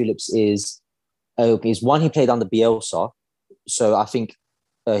Calvin Phillips is one, he played under Bielsa, so I think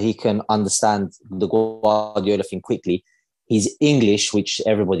he can understand the Guardiola thing quickly. He's English, which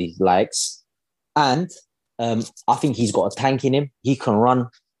everybody likes, and I think he's got a tank in him. He can run.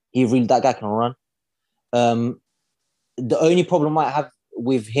 That guy can run. The only problem I have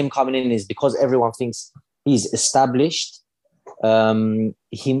with him coming in is because everyone thinks he's established.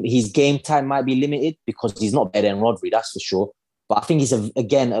 His game time might be limited because he's not better than Rodri, that's for sure. But I think he's a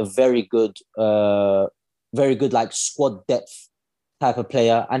very good like squad depth type of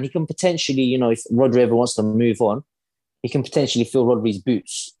player, and he can potentially, if Rodri ever wants to move on, he can potentially fill Rodri's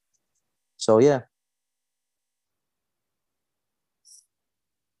boots. So yeah.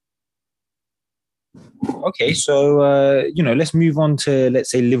 Okay, so let's move on to,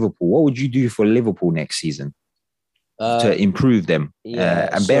 let's say, Liverpool. What would you do for Liverpool next season to improve them?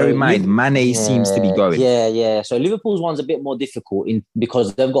 And bear in mind, Mane seems to be going. Yeah. So Liverpool's one's a bit more difficult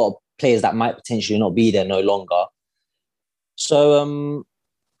because they've got players that might potentially not be there no longer. So,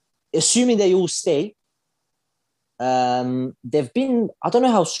 assuming they all stay, they've been, I don't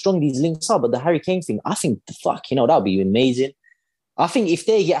know how strong these links are, but the Harry Kane thing, I think, that would be amazing. I think if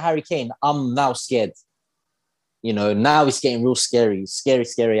they get Harry Kane, I'm now scared. Now it's getting real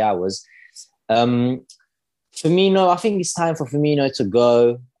scary hours. Firmino, I think it's time for Firmino to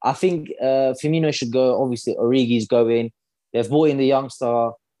go. I think Firmino should go. Obviously, Origi's going. They've brought in the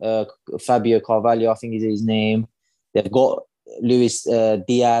youngster, Fabio Carvalho, I think is his name. They've got Luis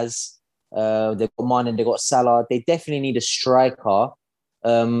Diaz. They've got Mane, they've got Salah. They definitely need a striker.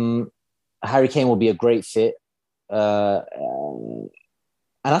 Harry Kane will be a great fit.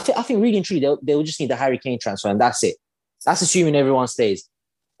 And I think really and truly they'll just need the Harry Kane transfer, and that's it. That's assuming everyone stays.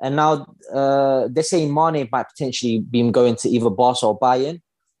 And now they're saying Mane might potentially be going to either Barca or Bayern.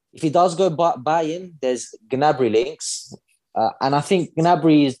 If he does go Bayern, there's Gnabry links, and I think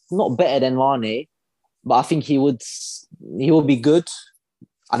Gnabry is not better than Mane, but I think he will be good.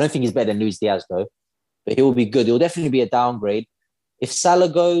 I don't think he's better than Luis Diaz though, but he will be good. It will definitely be a downgrade. If Salah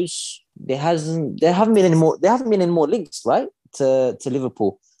goes, there haven't been any more links, right, to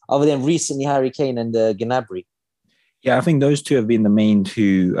Liverpool, other than recently Harry Kane and Gnabry. Yeah, I think those two have been the main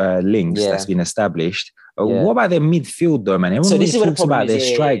two links that's been established. What about their midfield, though, man? Everyone always talks about their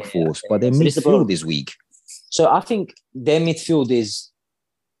strike force, but their midfield is weak. So I think their midfield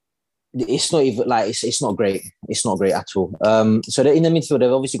it's not even like it's not great. It's not great at all. So in the midfield,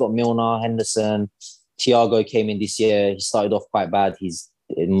 they've obviously got Milner, Henderson, Thiago came in this year. He started off quite bad. He's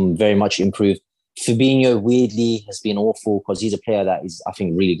very much improved. Fabinho, weirdly, has been awful because he's a player that is, I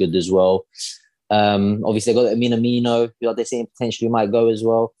think, really good as well. Obviously, they got Minamino, who they're saying potentially might go as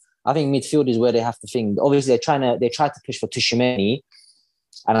well. I think midfield is where they have to think. Obviously, they tried to push for Tchouaméni,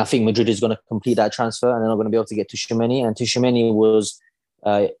 and I think Madrid is going to complete that transfer, and they're not going to be able to get Tchouaméni. And Tchouaméni was,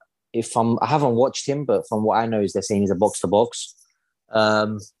 I haven't watched him, but from what I know, is they're saying he's a box to box.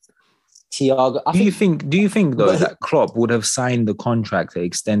 Thiago. Do you think though that Klopp would have signed the contract to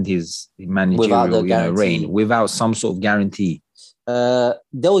extend his managerial reign without some sort of guarantee?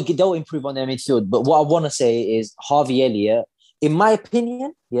 They'll improve on their midfield, but what I want to say is Harvey Elliott, in my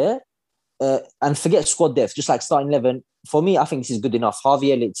opinion, and forget squad depth, just like starting 11. For me, I think this is good enough.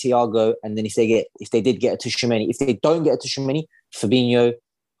 Harvey Elliott, Thiago, and then if they did get a Tchouaméni, if they don't get a Tchouaméni, Fabinho,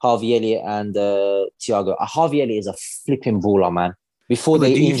 Harvey Elliott, and Thiago. Harvey Elliott is a flipping baller, man. Do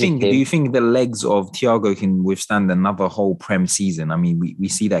you think the legs of Thiago can withstand another whole Prem season? I mean, we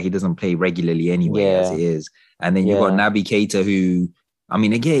see that he doesn't play regularly anyway as it is. And then you've got Naby Keita, who I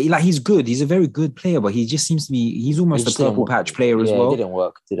mean, again, like he's good. He's a very good player, but he just seems to be. He's almost a purple patch player as well. It didn't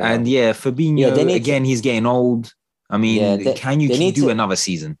work. And yeah, Fabinho again. He's getting old. I mean, can you do another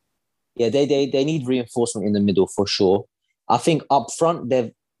season? Yeah, they need reinforcement in the middle for sure. I think up front,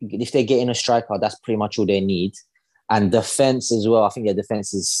 if they're getting a striker, that's pretty much all they need. And defense as well. I think their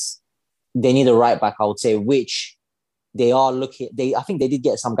defense is. They need a right back, I would say, which they are looking. I think they did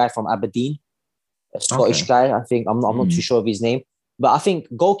get some guy from Aberdeen, a Scottish guy. I think I'm not too sure of his name. But I think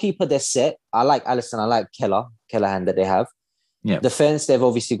goalkeeper, they're set. I like Alisson. I like Kellehan that they have. Yeah. Defense, they've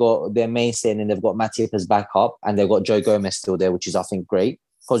obviously got their mainstay, and then they've got Matip as backup, and they've got Joe Gomez still there, which is, I think, great.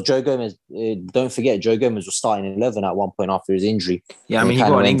 Because Joe Gomez, don't forget, Joe Gomez was starting in 11 at one point after his injury. Yeah, I mean, he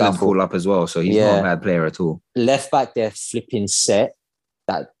got an England call up as well, so he's not a bad player at all. Left back, they're flipping set.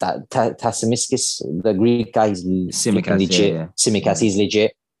 That Tasimiskis, the Greek guy, he's legit. Tsimikas, he's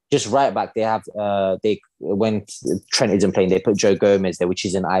legit. Just right back, they have when Trent isn't playing, they put Joe Gomez there, which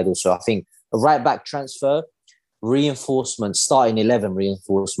is an idol. So I think a right back transfer, reinforcement, starting 11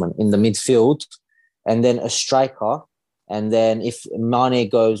 reinforcement in the midfield, and then a striker. And then if Mane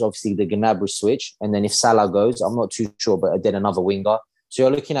goes, obviously the Gnabry switch. And then if Salah goes, I'm not too sure, but then another winger. So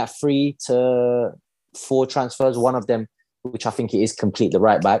you're looking at 3 to 4 transfers. One of them, which I think it is complete, the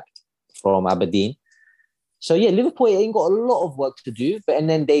right back from Aberdeen. So yeah, Liverpool ain't got a lot of work to do, and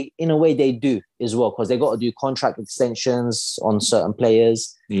then they, in a way, they do as well, because they got to do contract extensions on certain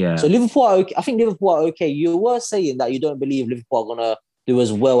players. Yeah. So Liverpool are okay. I think Liverpool are okay. You were saying that you don't believe Liverpool are gonna do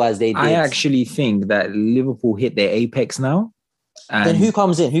as well as they did. I actually think that Liverpool hit their apex now. And then who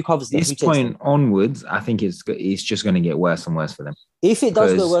comes in? Who covers them? This point onwards, I think it's just going to get worse and worse for them. If it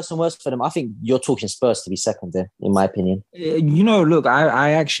does go worse and worse for them, I think you're talking Spurs to be second there, in my opinion. Look,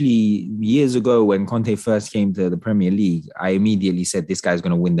 I actually, years ago when Conte first came to the Premier League, I immediately said this guy's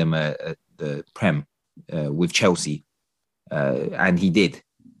going to win them the Prem with Chelsea. And he did.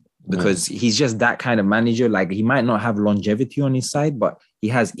 Because he's just that kind of manager. Like, he might not have longevity on his side, but he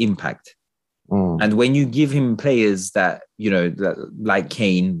has impact. And when you give him players that, like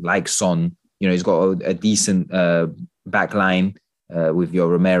Kane, like Son, he's got a decent back line with your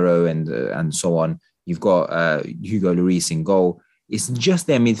Romero and so on. You've got Hugo Lloris in goal. It's just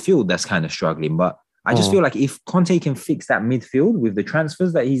their midfield that's kind of struggling. But I just feel like if Conte can fix that midfield with the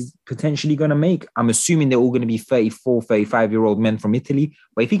transfers that he's potentially going to make, I'm assuming they're all going to be 34, 35-year-old men from Italy.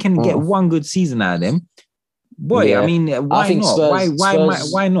 But if he can get one good season out of them, I mean, why not?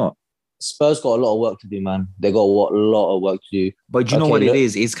 Spurs, why not? Spurs got a lot of work to do, man. They got a lot of work to do. But you know what it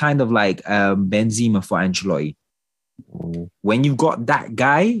is? It's kind of like Benzema for Ancelotti. When you've got that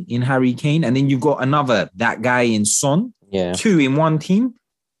guy in Harry Kane, and then you've got that guy in Son, 2 in one team.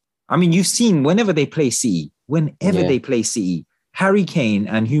 I mean, you've seen whenever they play City, Harry Kane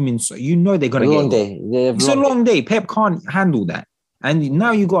and Heung-min Son, they're going to get it's a long day. Pep can't handle that. And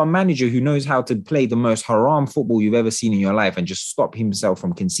now you got a manager who knows how to play the most haram football you've ever seen in your life and just stop himself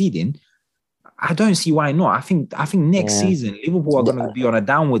from conceding. I don't see why not. I think next season, Liverpool are going to be on a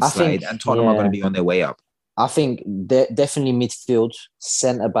downward slide and Tottenham are going to be on their way up. I think definitely midfield,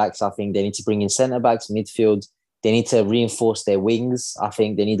 centre-backs. I think they need to bring in centre-backs, midfield. They need to reinforce their wings. I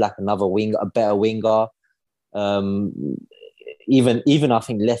think they need like another wing, a better winger. Even I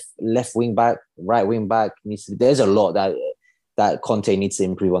think left wing back, right wing back needs to. There's a lot that Conte needs to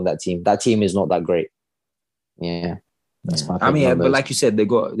improve on that team. That team is not that great. Yeah. That's my opinion. But like you said, they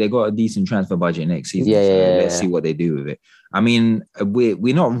got a decent transfer budget next season. Let's see what they do with it. I mean,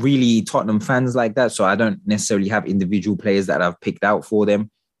 we're not really Tottenham fans like that, so I don't necessarily have individual players that I've picked out for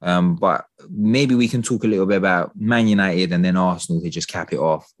them. But maybe we can talk a little bit about Man United and then Arsenal to just cap it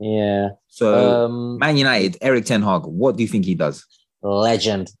off. Yeah. So Man United, Erik ten Hag, what do you think he does?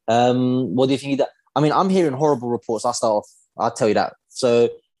 Legend. What do you think he does? I mean, I'm hearing horrible reports. I'll tell you that. So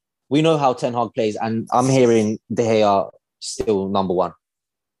we know how Ten Hag plays, and I'm hearing De Gea still number one.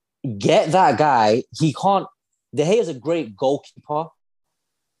 Get that guy. He can't. De Gea is a great goalkeeper.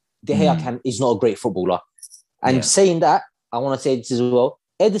 De Gea is not a great footballer. And saying that, I want to say this as well.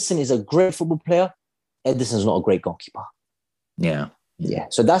 Ederson is a great football player. Ederson's not a great goalkeeper. Yeah.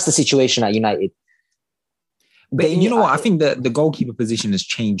 So that's the situation at United. But you know what? I think that the goalkeeper position has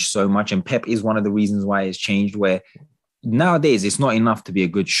changed so much, and Pep is one of the reasons why it's changed, where nowadays it's not enough to be a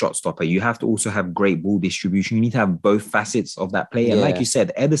good shot stopper. You have to also have great ball distribution. You need to have both facets of that play. And like you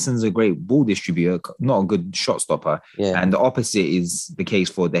said, Ederson's a great ball distributor, not a good shot stopper. And the opposite is the case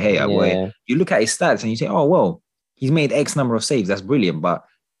for De Gea, where you look at his stats and you say, oh, well, he's made X number of saves. That's brilliant. But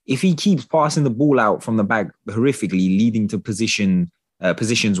if he keeps passing the ball out from the back horrifically, leading to positions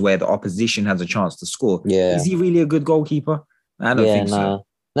where the opposition has a chance to score, is he really a good goalkeeper? I don't think so.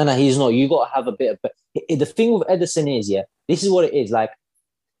 No, he's not. You got to have a bit of... The thing with Ederson is, this is what it is. Like,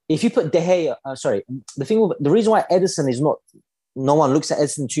 if you put De Gea, the reason why Edison is not, no one looks at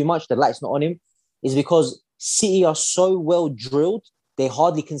Edison too much, the light's not on him, is because City are so well drilled, they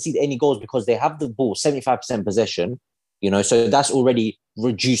hardly concede any goals because they have the ball, 75% possession, so that's already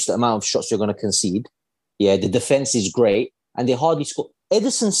reduced the amount of shots you're going to concede. Yeah, the defense is great, and they hardly score.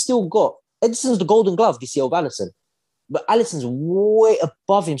 Edison's the golden glove this year of Alisson, but Alisson's way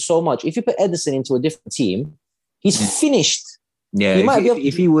above him so much. If you put Edison into a different team, he's finished. Yeah,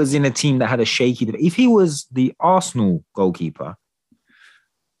 if he was in a team that had a shaky, if he was the Arsenal goalkeeper,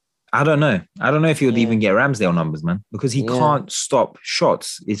 I don't know. I don't know if he would even get Ramsdale numbers, man, because he can't stop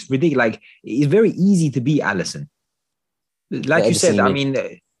shots. It's ridiculous. Like, it's very easy to beat Alisson. Like you said,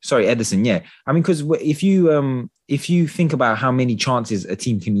 Edison. Yeah, I mean, because if you think about how many chances a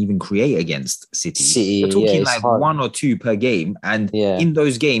team can even create against City, you're talking like hard. 1 or 2 per game, and in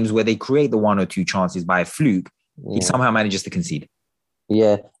those games where they create the 1 or 2 chances by a fluke, he somehow manages to concede.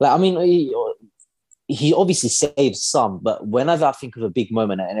 Yeah, like I mean, he obviously saves some, but whenever I think of a big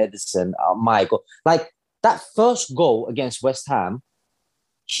moment at Edison, oh my God, like that first goal against West Ham,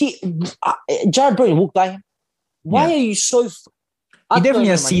 Jared Bowen walked by him. Why are you so? He definitely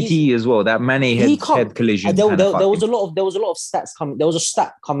has CTE as well. That Mane head collision. There was a lot of stats coming. There was a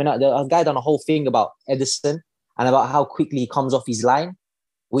stat coming out. A guy done a whole thing about Edison and about how quickly he comes off his line,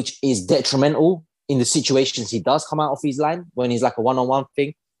 which is detrimental in the situations he does come out off his line when he's like a one-on-one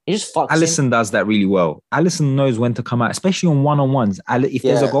thing. He just fucks. Alisson does that really well. Alisson knows when to come out, especially on one-on-ones. If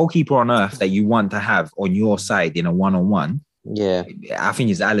there's a goalkeeper on earth that you want to have on your side in a one-on-one, I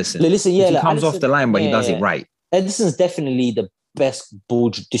think it's Alisson. Listen, he comes off the line, but he does it right. Edison's definitely the best ball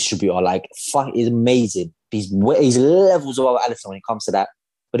distributor. Like, fuck, is amazing. He's levels above Alisson when it comes to that.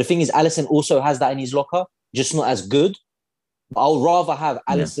 But the thing is, Alisson also has that in his locker, just not as good. But I would rather have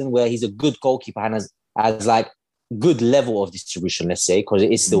Alisson where he's a good goalkeeper and has like good level of distribution, let's say, because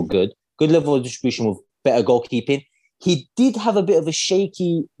it is still good level of distribution with better goalkeeping. He did have a bit of a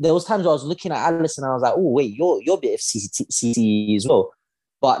shaky. There was times where I was looking at Alisson and I was like, oh wait, you're a bit of CC as well.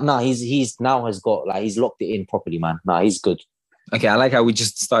 But no, he's now has got like he's locked it in properly, man. No, he's good. Okay, I like how we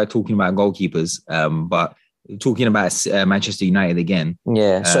just started talking about goalkeepers, but talking about Manchester United again.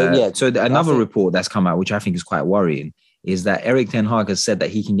 Yeah. So another report that's come out, which I think is quite worrying, is that Erik ten Hag has said that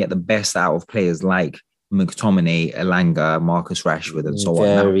he can get the best out of players like McTominay, Elanga, Marcus Rashford, and so on.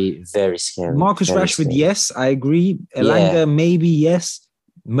 Very, very scary. Marcus Rashford, yes, I agree. Elanga, maybe, yes.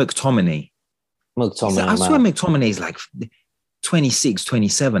 McTominay. I swear McTominay is like 26,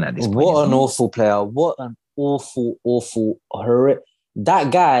 27 at this point. What an awful player. What an awful, horrific.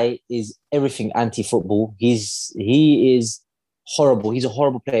 That guy is everything anti-football. He is horrible. He's a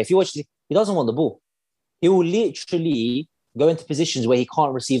horrible player. If you watch this, he doesn't want the ball. He will literally go into positions where he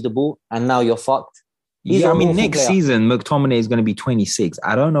can't receive the ball, and now you're fucked. Next season, McTominay is going to be 26.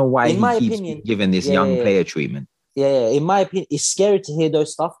 I don't know why he keeps given this young player treatment. Yeah, in my opinion, it's scary to hear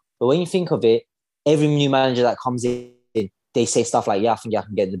those stuff. But when you think of it, every new manager that comes in, they say stuff like, I think I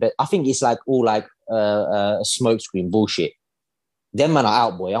can get the best. I think it's like all like a smokescreen bullshit. Them man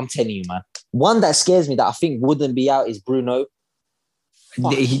are out, boy. I'm telling you, man. One that scares me that I think wouldn't be out is Bruno.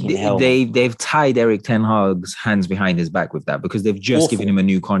 They've tied Erik ten Hag's hands behind his back with that because they've just given him a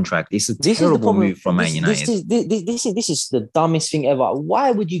new contract. It's a terrible move from Man United. This is the dumbest thing ever.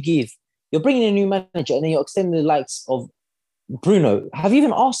 Why would you you're bringing a new manager and then you're extending the likes of Bruno? Have you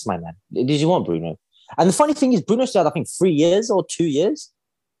even asked, my man? Did you want Bruno? And the funny thing is, Bruno still had, I think, 3 years or 2 years.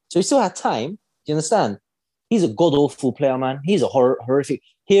 So he still had time. Do you understand? He's a god-awful player, man. He's a horrific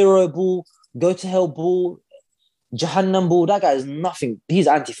hero ball, go-to-hell ball, Jahannam ball. That guy is nothing. He's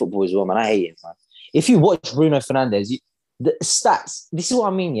anti-football as well, man. I hate him, man. If you watch Bruno Fernandes, the stats, this is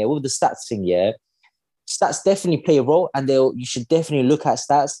what I mean, with the stats thing, stats definitely play a role, and you should definitely look at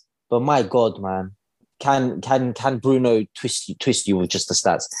stats. But my God, man, can Bruno twist you with just the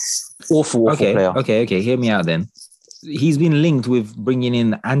stats? Awful player. Okay. Hear me out then. He's been linked with bringing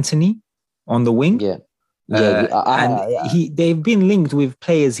in Anthony on the wing. They've been linked with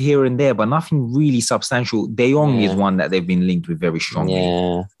players here and there, but nothing really substantial. De Jong is one that they've been linked with very strongly.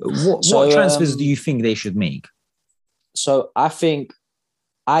 Yeah. What transfers do you think they should make? So I think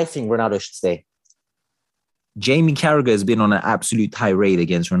Ronaldo should stay. Jamie Carragher has been on an absolute tirade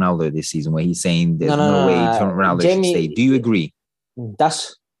against Ronaldo this season, where he's saying there's no way Ronaldo should stay. Do you agree?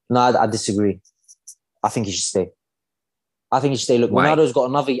 I disagree. I think he should stay. Look, why? Ronaldo's got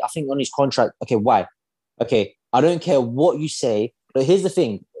another, I think, on his contract. Okay, why? Okay, I don't care what you say, but here's the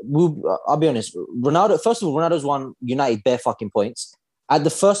thing. I'll be honest. First of all, Ronaldo's won United bare fucking points. At the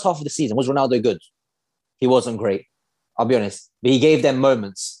first half of the season, was Ronaldo good? He wasn't great. I'll be honest. But he gave them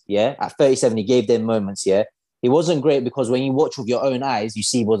moments, At 37, he gave them moments, He wasn't great because when you watch with your own eyes, you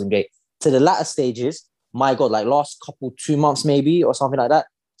see he wasn't great. To the latter stages, my God, like last 2 months maybe or something like that,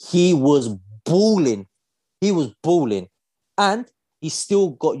 he was balling. He was balling. And he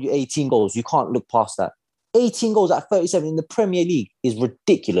still got you 18 goals. You can't look past that. 18 goals at 37 in the Premier League is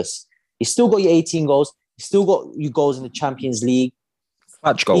ridiculous. He still got you 18 goals. He still got you goals in the Champions League.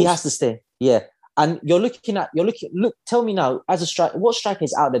 Clutch goals. He has to stay. Yeah. And look, tell me now, as a striker, what striker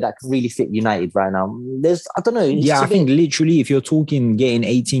is out there that can really fit United right now? I don't know. I think literally, if you're talking getting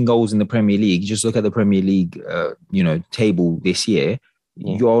 18 goals in the Premier League, just look at the Premier League, table this year.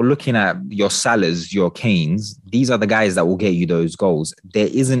 Yeah. You're looking at your Salahs, your Kanes. These are the guys that will get you those goals. There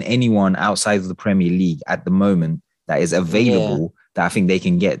isn't anyone outside of the Premier League at the moment that is available that I think they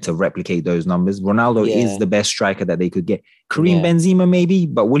can get to replicate those numbers. Ronaldo is the best striker that they could get. Karim Benzema maybe,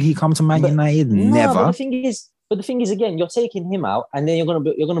 but will he come to Man United? Never. But the thing is, again, you're taking him out, and then you're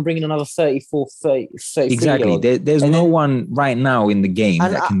gonna bring in another 34, 30, 33 Exactly. There's no one right now in the game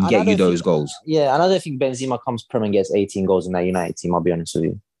that can get you those goals. Yeah, and I don't think Benzema comes Prem and gets 18 goals in that United team. I'll be honest with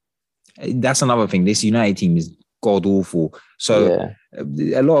you. That's another thing. This United team is god awful. So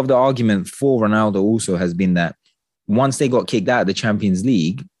a lot of the argument for Ronaldo also has been that once they got kicked out of the Champions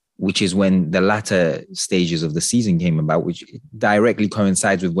League, which is when the latter stages of the season came about, which directly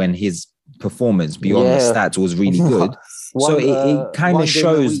coincides with when his performance beyond the stats was really good. So it kind of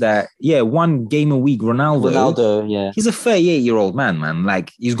shows that, one game a week, Ronaldo, he's a 38-year-old man.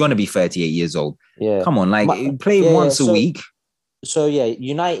 Like, he's going to be 38 years old. Yeah. Come on, play once a week. So,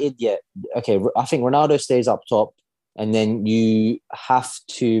 United, okay, I think Ronaldo stays up top, and then you have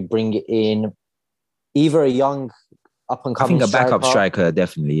to bring in either a young up-and-coming I think a backup striker,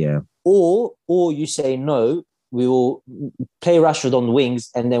 definitely, Or you say, no, we will play Rashford on the wings,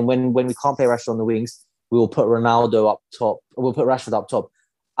 and then when we can't play Rashford on the wings, we will put Ronaldo up top. We'll put Rashford up top.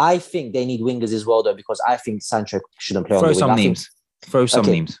 I think they need wingers as well, though, because I think Sancho shouldn't play on the wing. Throw some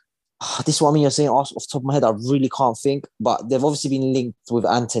names. This is what I mean. You're saying off the top of my head, I really can't think, but they've obviously been linked with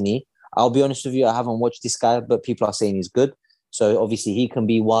Antony. I'll be honest with you, I haven't watched this guy, but people are saying he's good. So obviously he can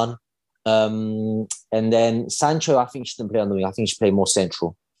be one. And then Sancho, I think shouldn't play on the wing. I think he should play more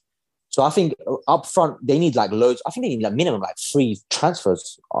central. So I think up front they need loads. I think they need minimum 3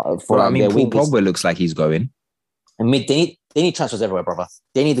 transfers for their wingers. Paul Pogba looks like he's going. And they need transfers everywhere, brother.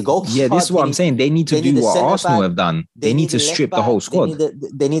 They need the goalkeeper. Yeah, this is what I'm saying. They need to do what Arsenal have done. They need to strip the whole squad.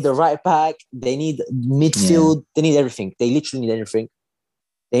 They need the right back. They need midfield. Yeah. They need everything. They literally need everything.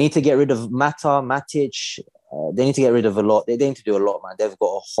 They need to get rid of Matic. They need to get rid of a lot. They need to do a lot, man. They've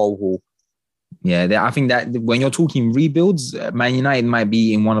got a whole. Yeah, I think that when you're talking rebuilds, Man United might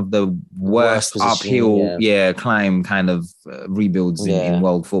be in one of the worst uphill, climb kind of rebuilds in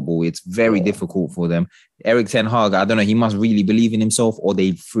world football. It's very difficult for them. Erik ten Hag, I don't know, he must really believe in himself, or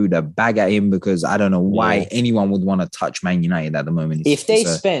they threw the bag at him, because I don't know why anyone would want to touch Man United at the moment. If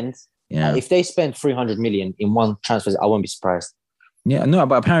they spend 300 million in one transfer, I won't be surprised. Yeah, no,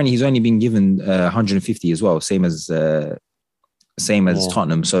 but apparently he's only been given 150 as well, same as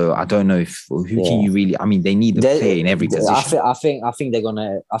Tottenham. So I don't know who can you really. I mean, they need the player in every position. I think they're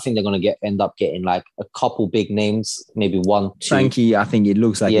gonna end up getting a couple big names, maybe 1, 2. Frankie, I think it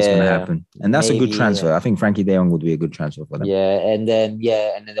looks like it's gonna happen, and that's a good transfer. Yeah. I think Frankie De Jong would be a good transfer for them. And then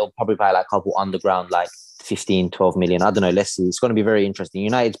they'll probably buy a couple underground 15, 12 million. I don't know. Let's see. It's going to be very interesting.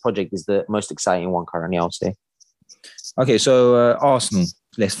 United's project is the most exciting one currently, I would say. Okay, so Arsenal.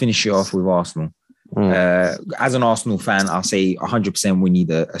 Let's finish it off with Arsenal. As an Arsenal fan, I'll say 100% we need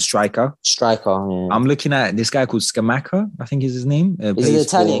a striker. I'm looking at this guy called Scamacca, I think is his name. Is he an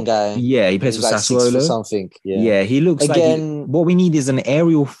Italian guy? Yeah, he plays for Sassuolo. Or something. Yeah, he looks what we need is an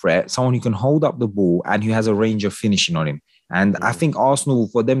aerial threat, someone who can hold up the ball and who has a range of finishing on him. And I think Arsenal,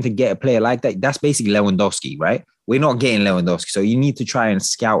 for them to get a player like that, that's basically Lewandowski, right? We're not getting Lewandowski. So you need to try and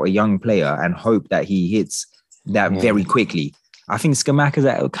scout a young player and hope that he hits that very quickly. I think Scamacca's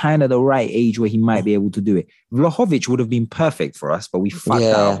at kind of the right age where he might be able to do it. Vlahovic would have been perfect for us, but we fucked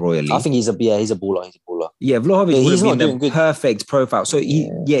out royally. I think he's a baller. Yeah, Vlahovic would have been the perfect profile. So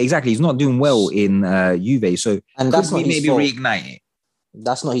exactly. He's not doing well in Juve. So and that's not his fault. Reignite it?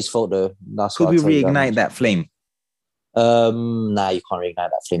 That's not his fault though. Could we reignite that flame? Nah, you can't reignite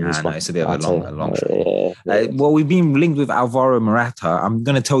that flame. No, it's a bit of a long shot. Well, we've been linked with Alvaro Morata. I'm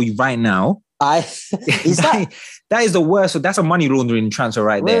going to tell you right now. That is the worst. So that's a money laundering transfer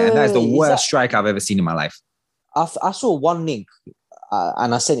right there. And that is the worst strike I've ever seen in my life. I saw one link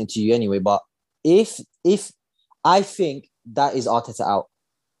and I sent it to you anyway. But if I think that is Arteta out.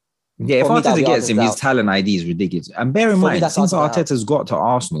 Yeah, if Arteta gets him, his talent ID is ridiculous. And bear in mind, since Arteta's got to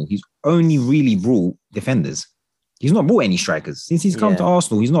Arsenal, he's only really brought defenders. He's not brought any strikers. Since he's come to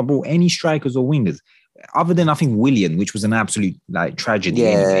Arsenal, he's not brought any strikers or wingers. other than I think Willian, which was an absolute like tragedy.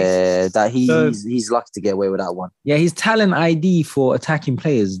 Yeah, that he's lucky to get away with that one. Yeah, his talent ID for attacking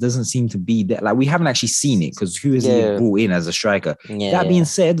players doesn't seem to be that. Like we haven't actually seen it because who has he brought in as a striker? That being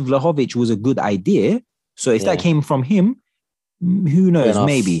said, Vlahovic was a good idea. So if that came from him, who knows?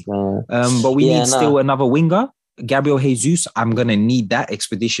 Maybe. But we need still another winger. Gabriel Jesus, I'm going to need that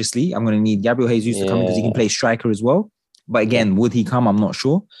expeditiously. I'm going to need Gabriel Jesus to come because he can play striker as well. But again, would he come? I'm not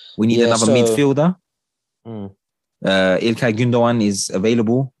sure. We need another midfielder. İlkay Gündoğan is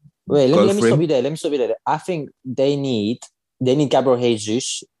available. Wait, let me stop you there. I think they need Gabriel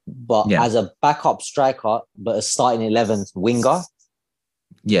Jesus, but as a backup striker, but a starting 11th winger.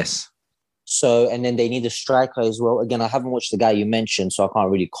 Yes. So, and then they need a striker as well. Again, I haven't watched the guy you mentioned, so I can't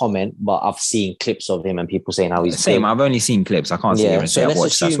really comment, but I've seen clips of him and people saying how he's Same, good. I've only seen clips. I can't see him. So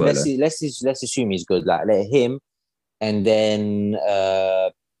let's assume he's good. Like, let him and then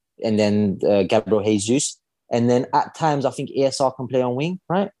Gabriel Jesus. And then at times, I think ESR can play on wing,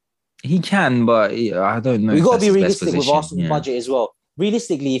 right? He can, but I don't know. We've got to be realistic with Arsenal's budget as well.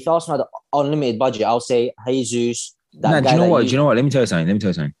 Realistically, if Arsenal had an unlimited budget, I'll say Jesus. Do you know what? Let me tell you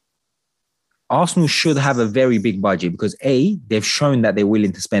something. Arsenal should have a very big budget because A, they've shown that they're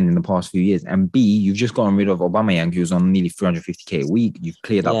willing to spend in the past few years. And B, you've just gotten rid of Aubameyang, who's on nearly 350k a week. You've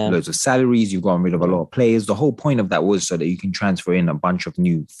cleared up loads of salaries. You've gotten rid of a lot of players. The whole point of that was so that you can transfer in a bunch of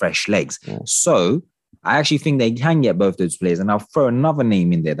new, fresh legs. Yeah. So I actually think they can get both those players. And I'll throw another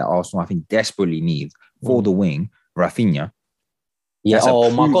name in there that Arsenal, I think, desperately needs for the wing, Rafinha. Yeah.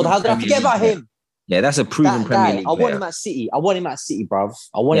 Oh my God. How did I forget about him? Yeah, that's a proven Premier League player. I want him at City. Bruv.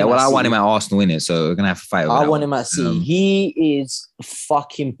 I want him at Arsenal in it, so we're gonna have to fight. I want him at City. He is a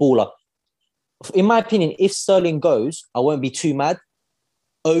fucking baller. In my opinion, if Sterling goes, I won't be too mad.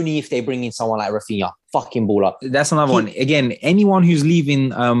 Only if they bring in someone like Rafinha. Fucking baller. That's another one. Again, anyone who's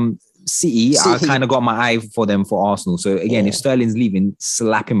leaving City, I kind of got my eye for them for Arsenal. So again, if Sterling's leaving,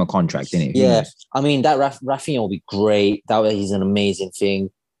 slap him a contract, innit? Yeah, I mean that Rafinha will be great. He's an amazing thing.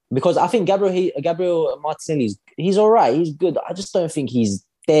 Because I think Gabriel Martinelli, he's all right. He's good. I just don't think he's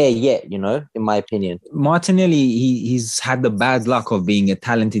there yet, in my opinion. Martinelli, he's had the bad luck of being a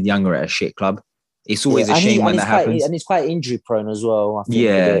talented younger at a shit club. It's always a shame when that happens. And he's quite injury prone as well. I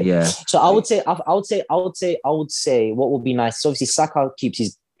think, yeah. So I would say what would be nice. So obviously Saka keeps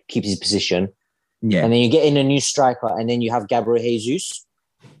his position. Yeah. And then you get in a new striker and then you have Gabriel Jesus.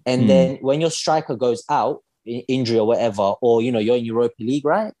 And then when your striker goes out, injury or whatever, or, you're in Europa League,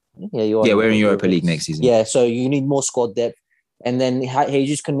 right? Yeah, we're in Europa League next season. Yeah, so you need more squad depth. And then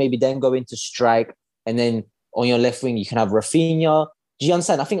Jesus can maybe then go into strike. And then on your left wing, you can have Rafinha. Do you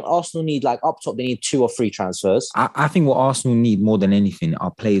understand? I think Arsenal need, like, up top, they need 2 or 3 transfers. I think what Arsenal need more than anything are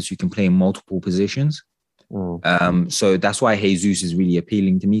players who can play in multiple positions. So that's why Jesus is really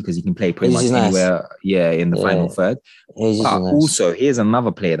appealing to me because he can play pretty much anywhere in the final third. But also, here's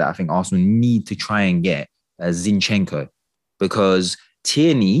another player that I think Arsenal need to try and get, Zinchenko, because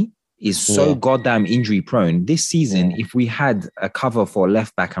Tierney is so goddamn injury prone. This season, if we had a cover for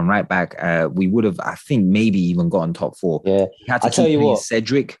left back and right back, we would have, I think, maybe even gotten top 4. Yeah, he had to keep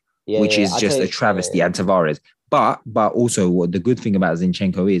Cedric, which is just a travesty, and Tavares. But also, what the good thing about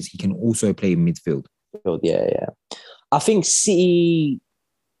Zinchenko is he can also play midfield. Yeah. I think City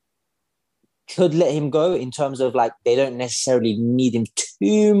could let him go in terms of, like, they don't necessarily need him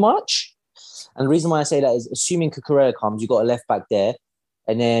too much. And the reason why I say that is assuming Cucurella comes, you got a left back there.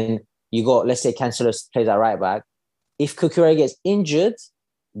 And then you got, let's say, Cancelo plays at right back. If Cucurella gets injured,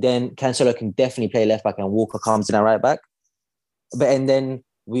 then Cancelo can definitely play left back and Walker comes in at right back. And then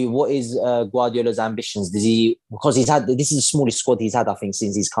what is Guardiola's ambitions? Because this is the smallest squad he's had, I think,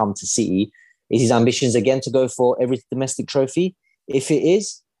 since he's come to City. Is his ambitions again to go for every domestic trophy? If it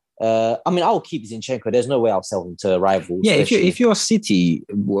is, I'll keep Zinchenko. There's no way I'll sell him to a rival. Yeah, if you're City,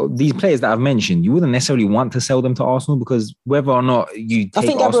 these players that I've mentioned, you wouldn't necessarily want to sell them to Arsenal because whether or not you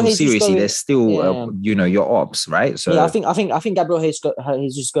take Arsenal seriously, they're still, your ops, right? So I think Gabriel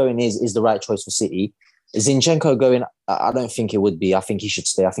Jesus going is the right choice for City. Zinchenko going, I don't think it would be. I think he should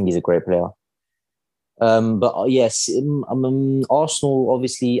stay. I think he's a great player. But yes, Arsenal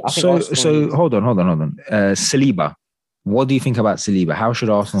obviously. So hold on. Saliba. What do you think about Saliba? How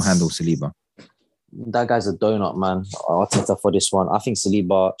should Arsenal handle Saliba? That guy's a donut, man. Arteta for this one. I think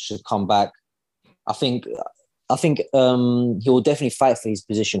Saliba should come back. I think he will definitely fight for his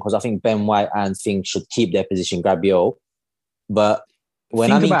position because I think Ben White and Fink should keep their position, Gabriel. But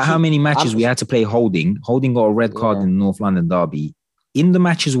think about how many matches we had to play Holding. Holding got a red card in the North London derby. In the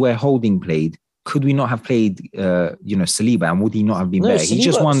matches where Holding played, could we not have played, Saliba, and would he not have been No, better? He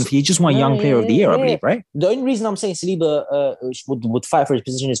just won. He just won Young Player of the Year, I believe, right? The only reason I'm saying Saliba would fight for his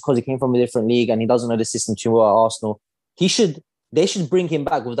position is because he came from a different league and he doesn't know the system too well at Arsenal. They should bring him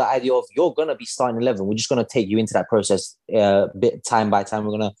back with the idea of you're gonna be starting 11. We're just gonna take you into that process, bit time by time.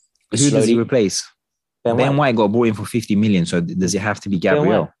 We're gonna. Who does he replace? Ben White got brought in for 50 million. So does it have to be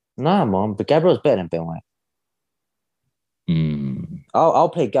Gabriel? Nah, man. But Gabriel's better than Ben White. I'll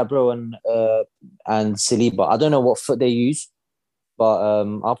play Gabriel and Saliba. I don't know what foot they use, but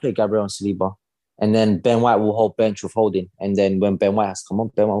I'll play Gabriel and Saliba, and then Ben White will hold bench with holding, and then when Ben White has come on,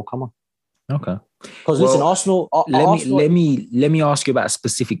 Ben White will come on. Okay. Because listen, Arsenal. Let me ask you about a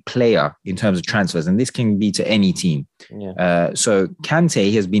specific player in terms of transfers, and this can be to any team. Yeah. So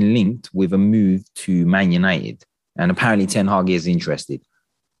Kante has been linked with a move to Man United, and apparently Ten Hag is interested.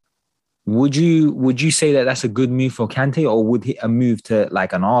 Would you say that that's a good move for Kante, or would a move to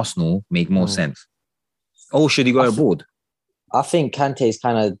like an Arsenal make more sense? Or should he go abroad? I think Kante is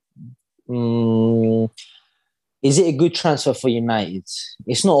kind of. Is it a good transfer for United?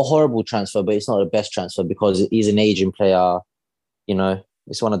 It's not a horrible transfer, but it's not the best transfer because he's an aging player.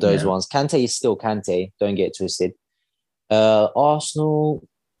 It's one of those ones. Kante is still Kante. Don't get twisted. Arsenal.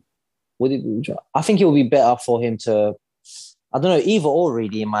 I think it would be better for him to. I don't know, either or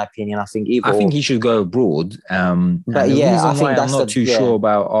really, in my opinion. I think he should go abroad. But the reason why I'm not too sure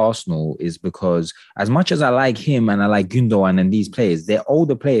about Arsenal is because as much as I like him and I like Gundogan and these players, they're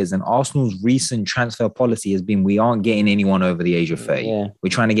older players, and Arsenal's recent transfer policy has been we aren't getting anyone over the age of 30. Yeah. We're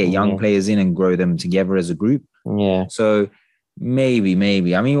trying to get young players in and grow them together as a group. Yeah. So maybe.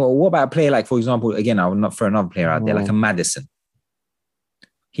 I mean, what about a player like, for example, again, I would not throw another player out there, like a Maddison.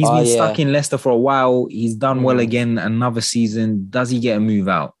 He's been stuck in Leicester for a while. He's done well again another season. Does he get a move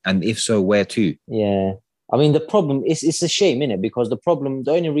out? And if so, where to? Yeah. I mean, the problem is it's a shame, isn't it? Because the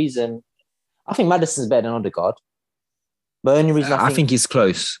only reason I think Maddison's better than Odegaard. But the only reason I think it's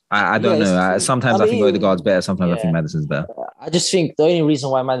close. I don't know. Sometimes I think Odegaard's better. Sometimes I think Maddison's better. I just think the only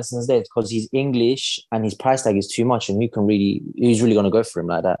reason why Maddison's there is because he's English and his price tag is too much, and who's really going to go for him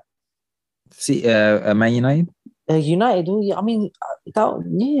like that? See, Man United? United, I mean,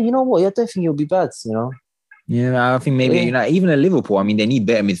 you know what? I don't think he'll be bad, Yeah, I think maybe United, even at Liverpool, I mean, they need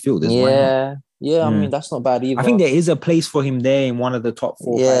better midfielders. Yeah, I mean, that's not bad either. I think there is a place for him there in one of the top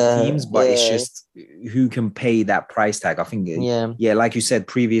 4 or 5 teams, but it's just who can pay that price tag. I think, like you said,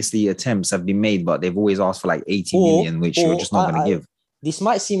 previously attempts have been made, but they've always asked for like 80 million, which you're just not going to give. This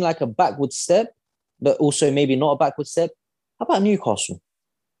might seem like a backward step, but also maybe not a backward step. How about Newcastle?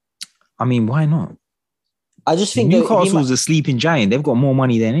 I mean, why not? I just think Newcastle's a sleeping giant. They've got more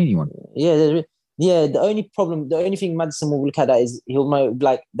money than anyone. Yeah. The only thing Maddison will look at that is he'll know,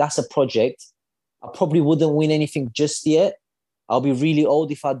 like, that's a project. I probably wouldn't win anything just yet. I'll be really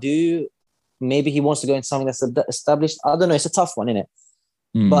old if I do. Maybe he wants to go into something that's established. I don't know. It's a tough one, isn't it?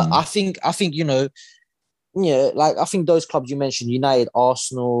 But I think I think those clubs you mentioned, United,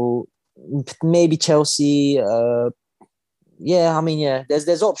 Arsenal, maybe Chelsea.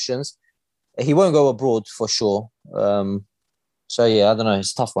 There's options. He won't go abroad for sure. I don't know.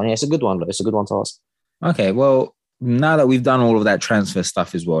 It's a tough one. Yeah, it's a good one, though. It's a good one to ask. Okay, well, now that we've done all of that transfer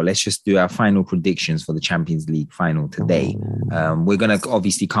stuff as well, let's just do our final predictions for the Champions League final today. We're going to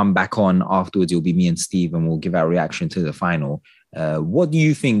obviously come back on afterwards. It'll be me and Steve, and we'll give our reaction to the final. What do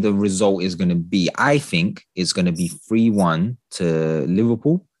you think the result is going to be? I think it's going to be 3-1 to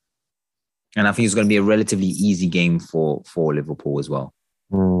Liverpool. And I think it's going to be a relatively easy game for Liverpool as well.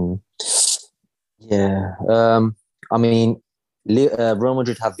 Yeah. I mean, Real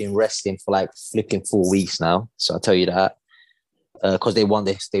Madrid have been resting for like flipping 4 weeks now. So I'll tell you that. Because they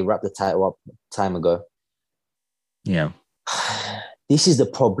wrapped the title up time ago. Yeah. This is the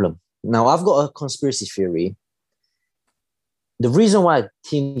problem. Now, I've got a conspiracy theory. The reason why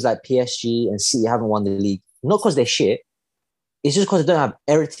teams like PSG and City haven't won the league, not because they're shit, it's just because they don't have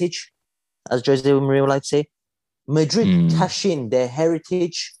heritage, as Jose Mourinho likes to say. Madrid cash in their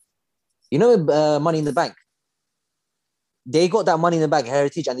heritage. Money in the bank. They got that money in the bank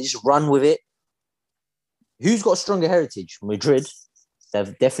heritage and they just run with it. Who's got stronger heritage? Madrid. They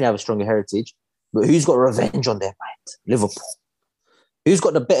definitely have a stronger heritage. But who's got revenge on their mind? Liverpool. Who's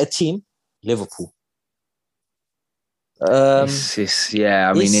got the better team? Liverpool.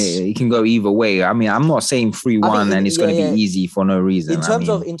 It can go either way. I mean, I'm not saying 3-1 and it's going to be easy for no reason. In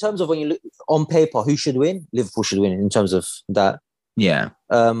terms of when you look on paper, who should win? Liverpool should win in terms of that. Yeah.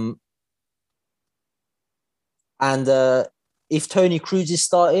 And if Toni Kroos is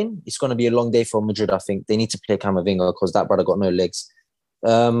starting, it's going to be a long day for Madrid, I think. They need to play Camavinga because that brother got no legs.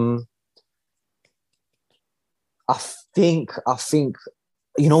 I think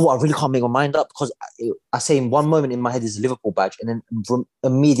You know what? I really can't make my mind up because I say in one moment in my head is a Liverpool badge, and then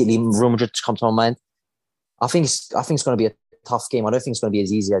immediately Real Madrid come to my mind. I think it's going to be a tough game. I don't think it's going to be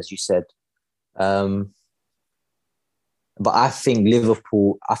as easy as you said. But I think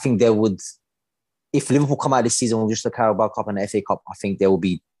Liverpool. I think they would. If Liverpool come out this season with just the Carabao Cup and the FA Cup, I think they will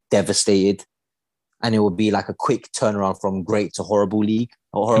be devastated, and it will be like a quick turnaround from great to horrible league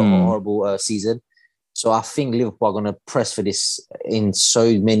or horrible season. So I think Liverpool are going to press for this in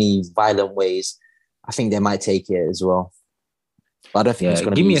so many violent ways. I think they might take it as well. But I don't think it's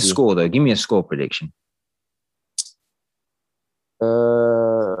going to be easy. Give me a score, though. Give me a score prediction. I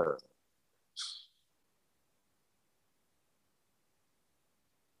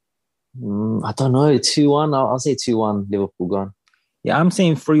don't know. 2-1. I'll say 2-1 Liverpool gone. Yeah, I'm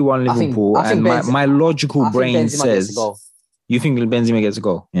saying 3-1 Liverpool. I think my logical brain says... You think Benzema gets a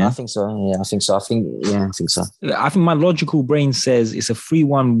goal? Yeah, I think so. Yeah, I think so. I think so. I think my logical brain says it's a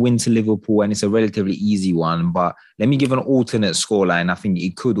 3-1 win to Liverpool and it's a relatively easy one. But let me give an alternate scoreline. I think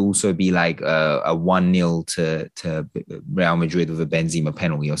it could also be like a 1-0 to Real Madrid with a Benzema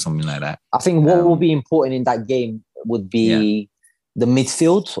penalty or something like that. I think what will be important in that game would be the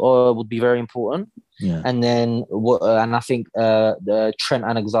midfield, or would be very important. Yeah, and then and I think the Trent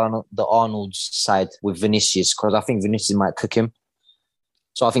Alexander-Arnold's side with Vinicius, because I think Vinicius might cook him.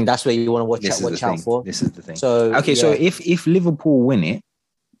 So I think that's where you want to watch out for. This is the thing. So so if Liverpool win it,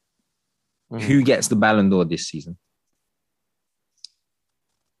 who gets the Ballon d'Or this season?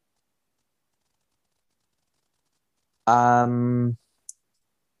 You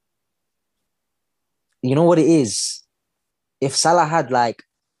know what it is? If Salah had like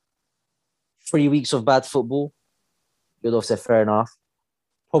 3 weeks of bad football, you'd have said fair enough.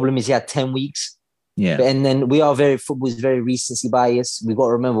 Problem is he had 10 weeks. Yeah. And then football is very recency biased. We've got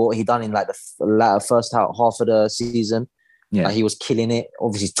to remember what he done in like the first half of the season. Yeah. He was killing it.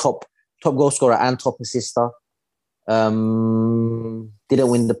 Obviously top goal scorer and top assister. Didn't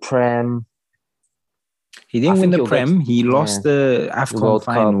win the Prem. He didn't win the Prem. He lost the AFCON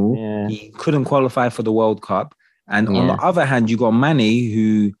final. Yeah. He couldn't qualify for the World Cup. And on the other hand, you got Mane,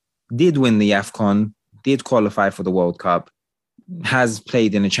 who did win the AFCON, did qualify for the World Cup, has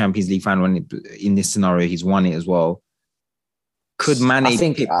played in the Champions League final. In this scenario, he's won it as well. Could Mane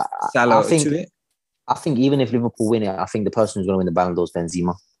pick Salah to it? I think even if Liverpool win it, I think the person who's going to win the Ballon d'Or is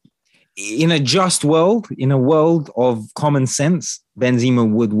Benzema. In a just world, in a world of common sense, Benzema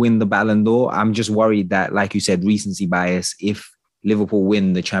would win the Ballon d'Or. I'm just worried that, like you said, recency bias, if Liverpool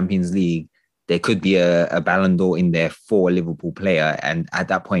win the Champions League, there could be a Ballon d'Or in there for a Liverpool player. And at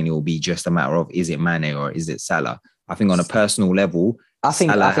that point, it will be just a matter of, is it Mane or is it Salah? I think on a personal level,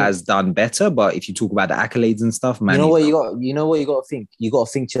 Salah has done better. But if you talk about the accolades and stuff, Mane... You know what you got to think? You got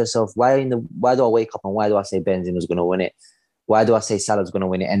to think to yourself, why do I wake up and why do I say Benzema's going to win it? Why do I say Salah's going to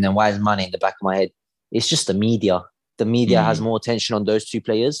win it? And then why is Mane in the back of my head? It's just the media. The media has more attention on those two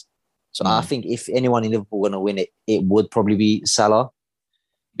players. So I think if anyone in Liverpool going to win it, it would probably be Salah,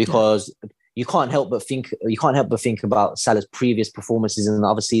 because you can't help but think about Salah's previous performances in the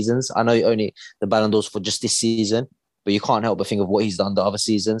other seasons. I know only the Ballon d'Ors for just this season, but you can't help but think of what he's done the other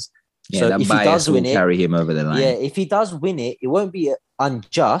seasons. Yeah, so if he does win it, carry him over the line. Yeah, if he does win it, it won't be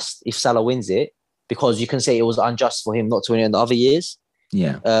unjust if Salah wins it, because you can say it was unjust for him not to win it in the other years.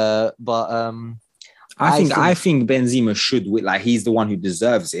 Yeah. I think Benzema should win. Like, he's the one who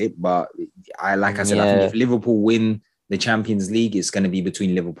deserves it. But I think if Liverpool win the Champions League, it's going to be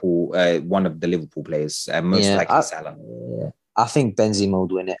between Liverpool, one of the Liverpool players, most likely Salah. Yeah. I think Benzema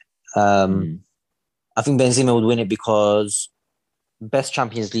would win it. I think Benzema would win it because best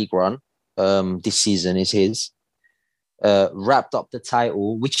Champions League run this season is his. Wrapped up the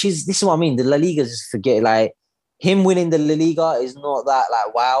title, this is what I mean. The La Liga, just forget, like, him winning the La Liga is not that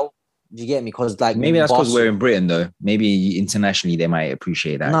like wow. Do you get me? Because like maybe that's because we're in Britain, though. Maybe internationally they might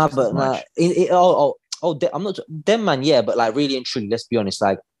appreciate that. I'm not them, man. Yeah, but like really and truly, let's be honest.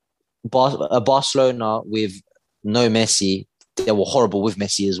 Like Barcelona with no Messi, they were horrible with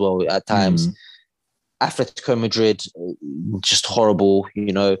Messi as well at times. Atletico Madrid, just horrible.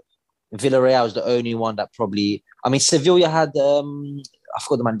 You know, Villarreal is the only one that probably. I mean, Sevilla had I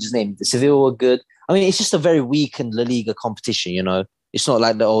forgot the manager's name. Sevilla were good. I mean, it's just a very weakened La Liga competition. You know, it's not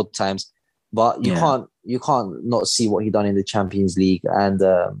like the old times. But you can't not see what he done in the Champions League. And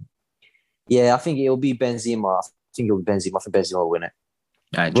I think it will be Benzema. I think Benzema will win it.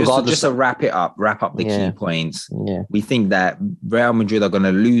 Just to wrap up the key points. Yeah. We think that Real Madrid are going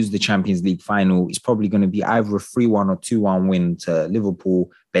to lose the Champions League final. It's probably going to be either a 3-1 or 2-1 win to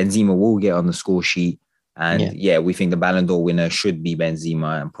Liverpool. Benzema will get on the score sheet. And we think the Ballon d'Or winner should be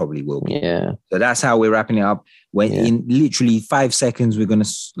Benzema and probably will be. Yeah. So that's how we're wrapping it up. When in literally 5 seconds, we're going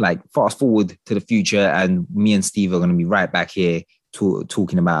to fast forward to the future, and me and Steve are going to be right back here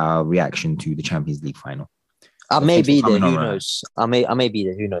talking about our reaction to the Champions League final. I may be there. Who knows? I may be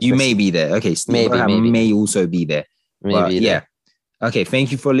there. Who knows? You may be there. Okay, Steve may also be there. Okay,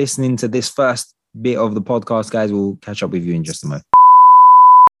 thank you for listening to this first bit of the podcast, guys. We'll catch up with you in just a moment.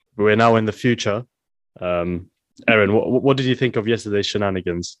 We're now in the future. Aaron, what did you think of yesterday's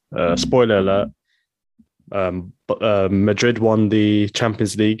shenanigans? Spoiler alert. Madrid won the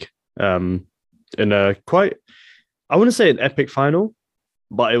Champions League in a quite, I wouldn't say an epic final,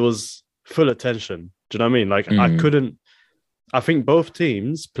 but it was full attention. Do you know what I mean? I think both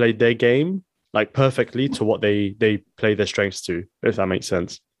teams played their game perfectly to what they play their strengths to, if that makes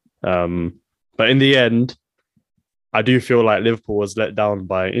sense. But in the end, I do feel like Liverpool was let down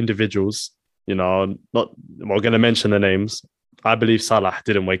by individuals. We're going to mention the names. I believe Salah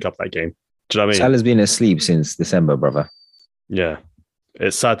didn't wake up that game. Do you know what I mean? Salah's been asleep since December, brother. Yeah.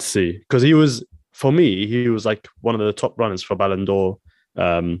 It's sad to see. Because he was one of the top runners for Ballon d'Or.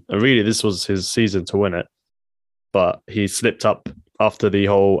 And really, this was his season to win it. But he slipped up after the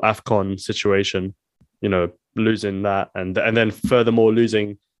whole AFCON situation, losing that. And then furthermore,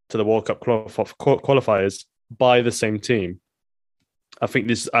 losing to the World Cup qualifiers by the same team. I think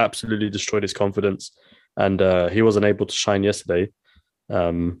this absolutely destroyed his confidence, and he wasn't able to shine yesterday.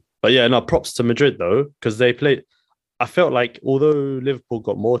 But props to Madrid though, because they played. I felt like although Liverpool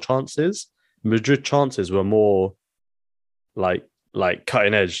got more chances, Madrid chances were more like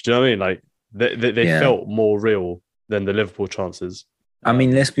cutting edge. Do you know what I mean? They felt more real than the Liverpool chances. I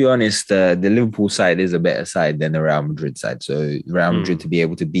mean, let's be honest, the Liverpool side is a better side than the Real Madrid side. So Real Madrid to be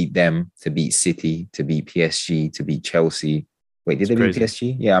able to beat them, to beat City, to beat PSG, to beat Chelsea. Wait, did they beat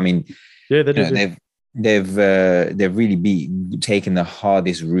PSG? Yeah, I mean, they did. They've really taken the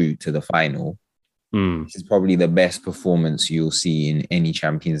hardest route to the final. This is probably the best performance you'll see in any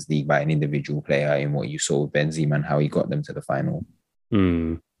Champions League by an individual player in what you saw with Benzema and how he got them to the final.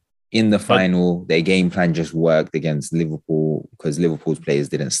 In the final, their game plan just worked against Liverpool because Liverpool's players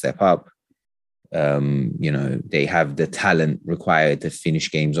didn't step up. They have the talent required to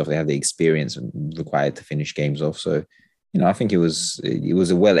finish games off. They have the experience required to finish games off. So, I think it was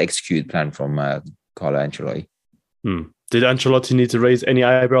a well-executed plan from Carlo Ancelotti. Did Ancelotti need to raise any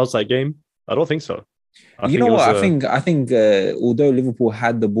eyebrows that game? I don't think so. I think although Liverpool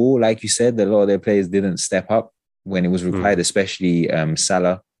had the ball, like you said, a lot of their players didn't step up when it was required, especially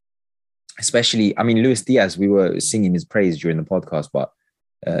Salah. Especially, I mean, Luis Diaz, we were singing his praise during the podcast, but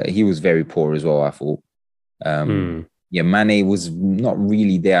he was very poor as well, I thought. Mane was not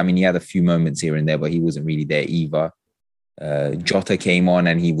really there. I mean, he had a few moments here and there, but he wasn't really there either. Jota came on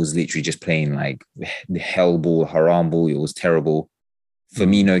and he was literally just playing like the hell ball, haram ball. It was terrible.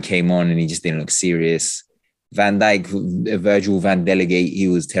 Firmino came on and he just didn't look serious. Van Dijk, Virgil van Delegate, he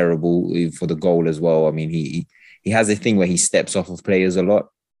was terrible for the goal as well. I mean, he has a thing where he steps off of players a lot.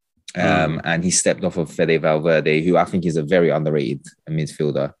 And he stepped off of Fede Valverde, who I think is a very underrated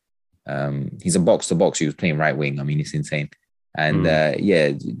midfielder. He's a box-to-box. He was playing right wing. I mean, it's insane. And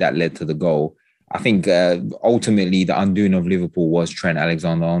that led to the goal. I think ultimately the undoing of Liverpool was Trent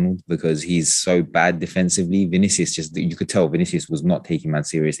Alexander-Arnold because he's so bad defensively. You could tell Vinicius was not taking man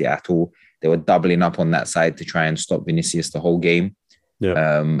seriously at all. They were doubling up on that side to try and stop Vinicius the whole game.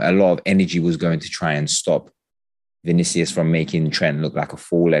 Yeah. A lot of energy was going to try and stop Vinicius from making Trent look like a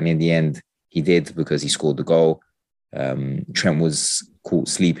fool. And in the end, he did because he scored the goal. Trent was caught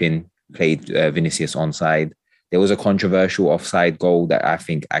sleeping, played Vinicius onside. There was a controversial offside goal that I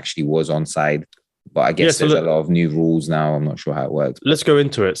think actually was onside. But I guess there's a lot of new rules now. I'm not sure how it works. Let's go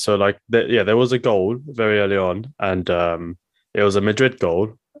into it. So there was a goal very early on and it was a Madrid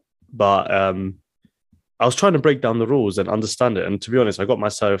goal. But I was trying to break down the rules and understand it. And to be honest, I got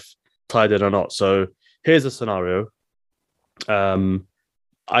myself tied in a knot. So here's a scenario.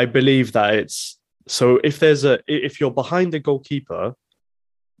 I believe that if you're behind the goalkeeper,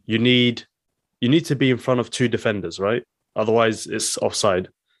 you need to be in front of two defenders, right? Otherwise, it's offside.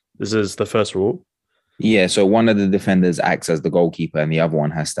 This is the first rule. Yeah, so one of the defenders acts as the goalkeeper, and the other one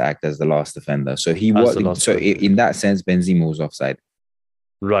has to act as the last defender. So in that sense, Benzema was offside.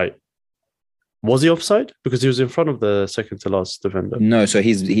 Right. Was he offside? Because he was in front of the second to last defender. No, so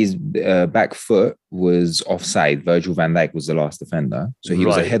his back foot was offside. Virgil van Dijk was the last defender. So he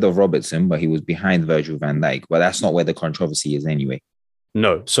was ahead of Robertson, but he was behind Virgil van Dijk. But that's not where the controversy is anyway.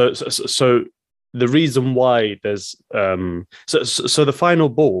 No. So the reason why there's... So the final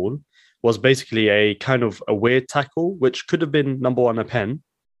ball was basically a kind of a weird tackle, which could have been, number one, a pen.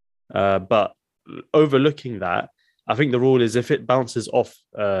 But overlooking that, I think the rule is if it bounces off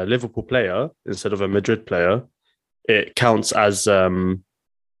a Liverpool player instead of a Madrid player, it counts as it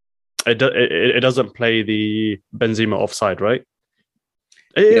doesn't play the Benzema offside, right?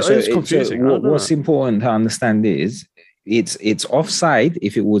 It's confusing. So what's important to understand is it's offside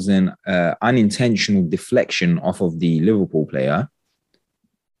if it was an unintentional deflection off of the Liverpool player,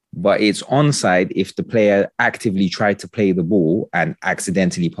 but it's onside if the player actively tried to play the ball and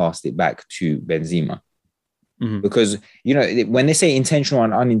accidentally passed it back to Benzema. Mm-hmm. Because, you know, when they say intentional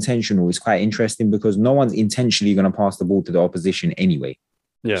and unintentional, it's quite interesting because no one's intentionally going to pass the ball to the opposition anyway.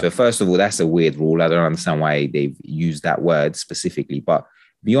 Yeah. So first of all, that's a weird rule. I don't understand why they've used that word specifically. But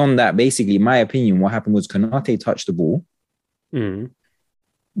beyond that, basically, in my opinion, what happened was Konate touched the ball. Mm.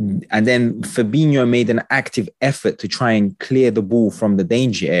 And then Fabinho made an active effort to try and clear the ball from the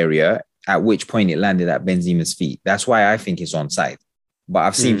danger area, at which point it landed at Benzema's feet. That's why I think it's onside. But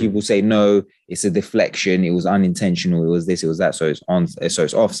I've seen people say, no, it's a deflection. It was unintentional. It was this, it was that. So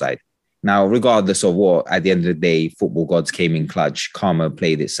it's offside. Now, regardless of what, at the end of the day, football gods came in clutch. Karma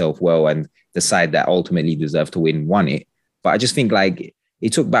played itself well, and the side that ultimately deserved to win won it. But I just think like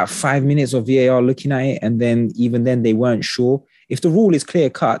it took about 5 minutes of VAR looking at it. And then even then they weren't sure. If the rule is clear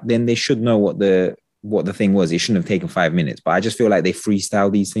cut, then they should know what the thing was. It shouldn't have taken 5 minutes. But I just feel like they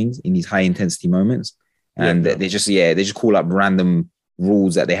freestyle these things in these high intensity moments. And they just call up random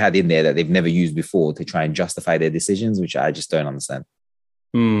rules that they had in there that they've never used before to try and justify their decisions, which I just don't understand.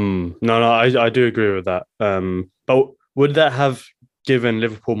 No, I do agree with that. But would that have given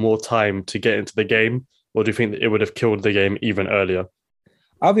Liverpool more time to get into the game? Or do you think that it would have killed the game even earlier?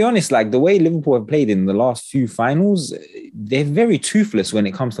 I'll be honest, like the way Liverpool have played in the last few finals, they're very toothless when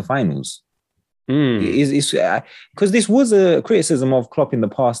it comes to finals. Because this was a criticism of Klopp in the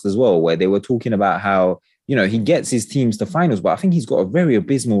past as well, where they were talking about how, you know, he gets his teams to finals, but I think he's got a very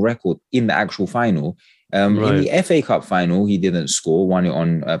abysmal record in the actual final. In the FA Cup final, he didn't score, won it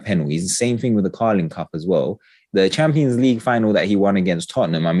on penalties. Same thing with the Carling Cup as well. The Champions League final that he won against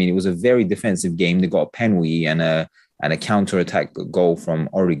Tottenham, I mean, it was a very defensive game. They got a penalty and a counter-attack goal from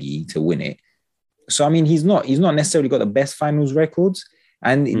Origi to win it. So, I mean, he's not necessarily got the best finals records.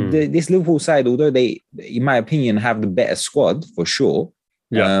 And this Liverpool side, although they, in my opinion, have the better squad for sure,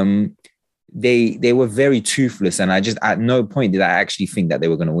 they were very toothless. And I just, at no point did I actually think that they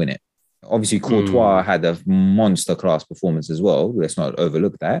were going to win it. Obviously, Courtois had a monster class performance as well. Let's not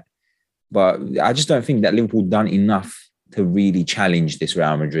overlook that. But I just don't think that Liverpool done enough to really challenge this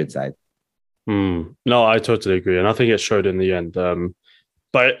Real Madrid side. No, I totally agree. And I think it showed in the end.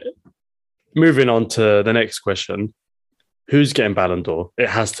 But moving on to the next question, who's getting Ballon d'Or? It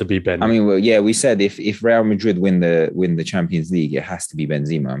has to be Ben. I mean, well, yeah, we said if Real Madrid win the Champions League, it has to be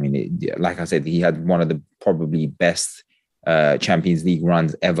Benzema. I mean, like I said, he had one of the probably best Champions League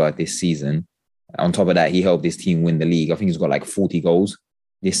runs ever this season. On top of that, he helped his team win the league. I think he's got like 40 goals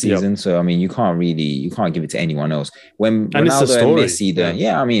this season. So, I mean, you can't give it to anyone else. When Ronaldo and Messi don't,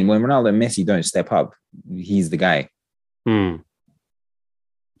 when Ronaldo and Messi don't step up, he's the guy. I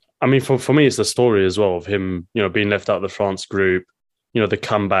mean, for me, it's the story as well of him, you know, being left out of the France group, you know, the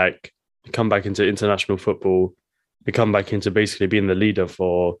comeback into international football, the comeback into basically being the leader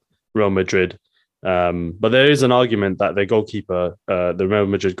for Real Madrid. But there is an argument that the goalkeeper, the Real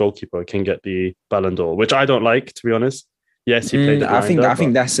Madrid goalkeeper, can get the Ballon d'Or, which I don't like, to be honest. Yes, he played. I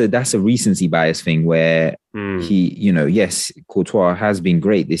think that's a recency bias thing where he, you know, yes, Courtois has been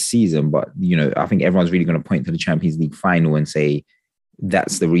great this season, but you know, I think everyone's really going to point to the Champions League final and say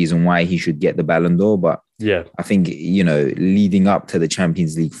that's the reason why he should get the Ballon d'Or. But yeah, I think, you know, leading up to the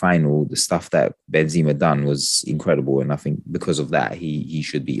Champions League final, the stuff that Benzema done was incredible, and I think because of that, he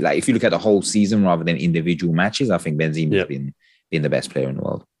should be, like, if you look at the whole season rather than individual matches, I think Benzema's been the best player in the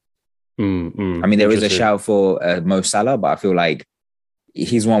world. I mean, there is a shout for Mo Salah, but I feel like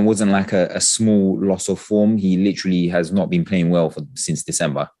his one wasn't like a small loss of form. He literally has not been playing well since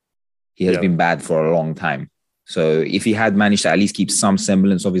December. He has been bad for a long time. So if he had managed to at least keep some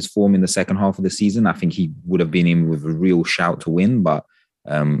semblance of his form in the second half of the season, I think he would have been in with a real shout to win. But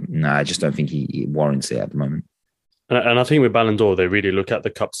I just don't think he warrants it at the moment. And I think with Ballon d'Or, they really look at the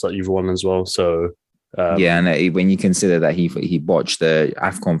cups that you've won as well. So and when you consider that he botched the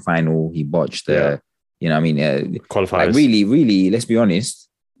AFCON final, he botched the, qualifiers. Like really, let's be honest,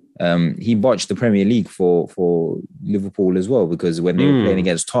 he botched the Premier League for Liverpool as well, because when they were playing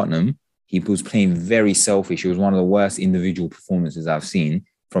against Tottenham, he was playing very selfish. It was one of the worst individual performances I've seen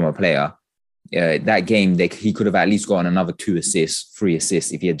from a player. That game, he could have at least gotten another 3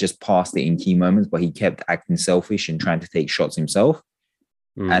 assists if he had just passed it in key moments, but he kept acting selfish and trying to take shots himself.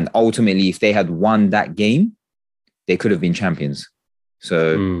 And ultimately, if they had won that game, they could have been champions.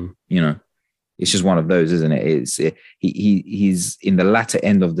 So, it's just one of those, isn't it? He's in the latter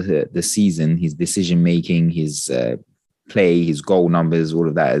end of the season. His decision making, his play, his goal numbers, all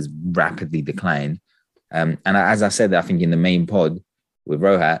of that has rapidly declined. And as I said, I think in the main pod with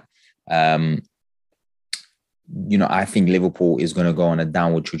Rohat, I think Liverpool is going to go on a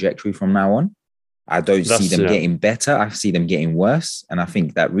downward trajectory from now on. I don't see them getting better. I see them getting worse. And I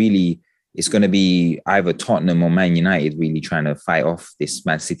think that really it's going to be either Tottenham or Man United really trying to fight off this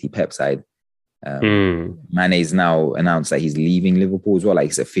Man City Pep side. Mane's now announced that he's leaving Liverpool as well. Like,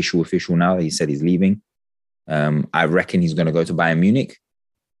 it's official now. He said he's leaving. I reckon he's going to go to Bayern Munich.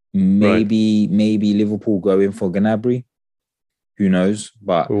 Maybe Liverpool go in for Gnabry. Who knows?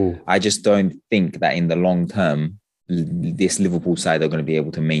 But I just don't think that in the long term, this Liverpool side are going to be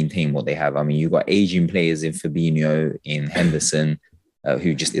able to maintain what they have. I mean, you've got aging players in Fabinho, in Henderson,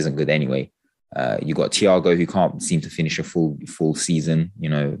 who just isn't good anyway. You got Thiago, who can't seem to finish a full season,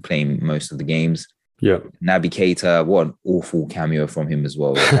 playing most of the games. Yeah. Naby Keita, what an awful cameo from him as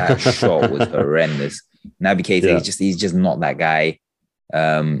well. That shot was horrendous. Naby Keita, he's just not that guy.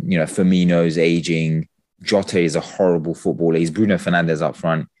 Firmino's aging. Jota is a horrible footballer. He's Bruno Fernandes up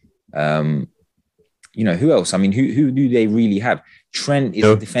front. Who else? I mean, who do they really have? Trent is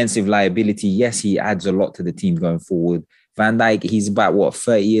a defensive liability. Yes, he adds a lot to the team going forward. Van Dijk, he's about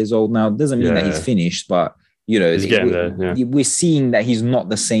 30 years old now. Doesn't mean that he's finished, but he's getting there. Yeah. We're seeing that he's not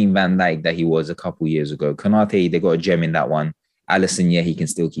the same Van Dijk that he was a couple years ago. Konate, they got a gem in that one. Alisson, he can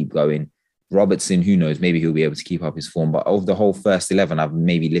still keep going. Robertson, who knows? Maybe he'll be able to keep up his form. But of the whole first 11, I've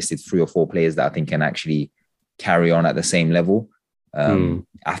maybe listed 3 or 4 players that I think can actually carry on at the same level.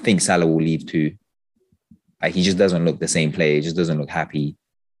 I think Salah will leave too. He just doesn't look the same player. He just doesn't look happy.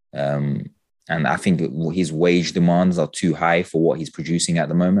 And I think his wage demands are too high for what he's producing at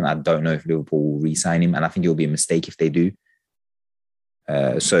the moment. I don't know if Liverpool will re-sign him. And I think it'll be a mistake if they do.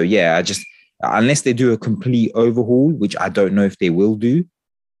 Unless they do a complete overhaul, which I don't know if they will do,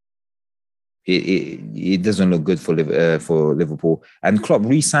 it doesn't look good for Liverpool. And Klopp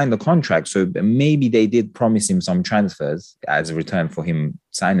re-signed the contract, so maybe they did promise him some transfers as a return for him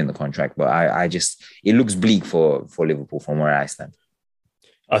signing the contract. But it looks bleak for Liverpool from where I stand.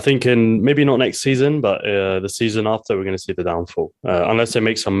 I think in maybe not next season, but the season after, we're going to see the downfall unless they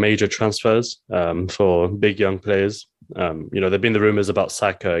make some major transfers for big young players. There've been the rumors about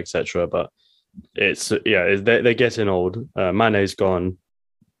Saka, etc. But they're getting old. Mane's gone.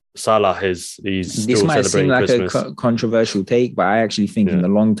 Salah he's still might seem like Christmas. A controversial take, but I actually think in the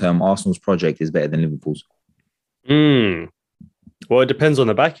long term, Arsenal's project is better than Liverpool's. Well, it depends on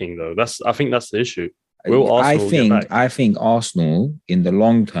the backing, though. I think that's the issue. Will Arsenal I think Arsenal in the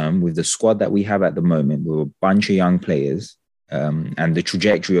long term, with the squad that we have at the moment, with a bunch of young players, and the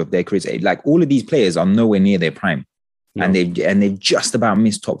trajectory of their careers, like all of these players are nowhere near their prime, and they've just about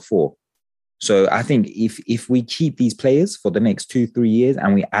missed top 4. So I think if we keep these players for the next 2-3 years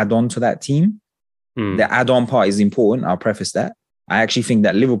and we add on to that team, the add-on part is important. I'll preface that. I actually think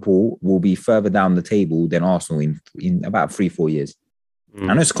that Liverpool will be further down the table than Arsenal in about 3-4 years.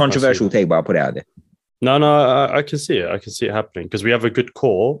 I know it's a controversial take, but I'll put it out there. No, I can see it. I can see it happening because we have a good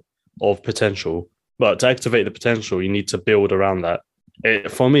core of potential. But to activate the potential, you need to build around that.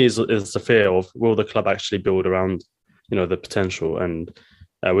 For me, is the fear of, will the club actually build around, the potential? And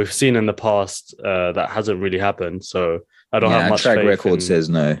we've seen in the past that hasn't really happened. So I don't have much track record says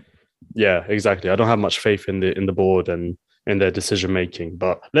no. Yeah, exactly. I don't have much faith in the board and in their decision making.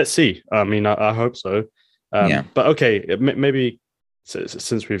 But let's see. I mean, I hope so. But okay, maybe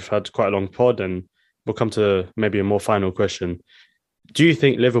since we've had quite a long pod, and we'll come to maybe a more final question. Do you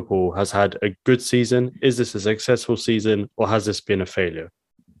think Liverpool has had a good season? Is this a successful season, or has this been a failure?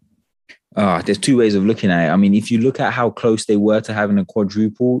 There's 2 ways of looking at it. I mean, if you look at how close they were to having a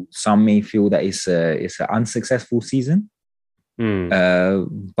quadruple, some may feel that it's an unsuccessful season.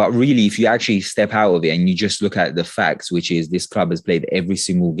 But really, if you actually step out of it and you just look at the facts, which is this club has played every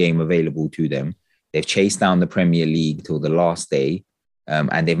single game available to them. They've chased down the Premier League till the last day,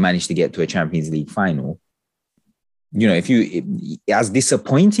 and they've managed to get to a Champions League final. It's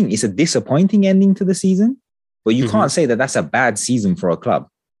a disappointing ending to the season, but you can't say that that's a bad season for a club.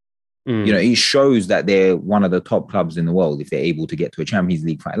 It shows that they're one of the top clubs in the world if they're able to get to a Champions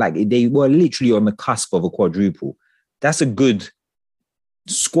League final. Like, they were literally on the cusp of a quadruple. That's a good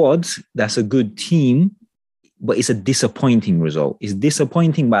squad. That's a good team, but it's a disappointing result. It's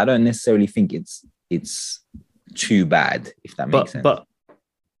disappointing, but I don't necessarily think it's too bad, if that makes sense. But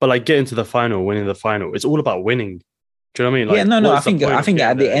like getting to the final, winning the final, it's all about winning. Do you know what I mean? I think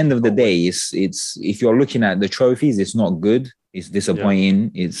at the end of the day, it's if you're looking at the trophies, it's not good. It's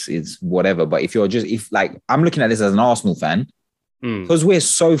disappointing. Yeah. It's whatever. But if I'm looking at this as an Arsenal fan, because we're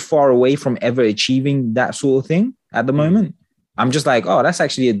so far away from ever achieving that sort of thing at the moment. I'm just like, oh, that's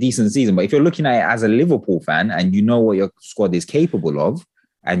actually a decent season. But if you're looking at it as a Liverpool fan and you know what your squad is capable of,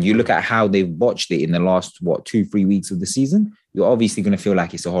 and you look at how they've botched it in the last, 2-3 weeks of the season, you're obviously going to feel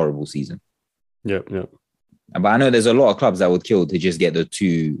like it's a horrible season. Yeah. But I know there's a lot of clubs that would kill to just get the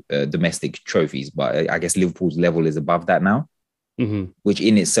 2 domestic trophies. But I guess Liverpool's level is above that now, which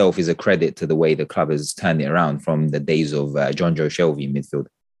in itself is a credit to the way the club has turned it around from the days of John Joe Shelby in midfield.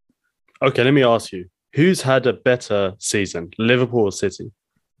 Okay, let me ask you. Who's had a better season, Liverpool or City?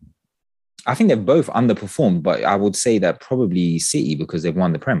 I think they've both underperformed, but I would say that probably City because they've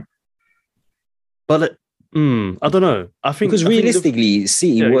won the Prem. But I don't know. I think realistically,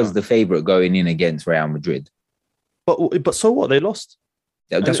 City was the favourite going in against Real Madrid. But so what? They lost.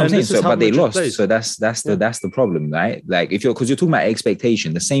 That's what I'm saying. So, but they lost. So that's the problem, right? Like because you're talking about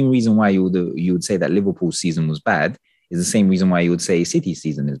expectation. The same reason why you would say that Liverpool's season was bad is the same reason why you would say City's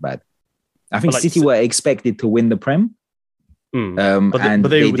season is bad. I think City were expected to win the Prem. But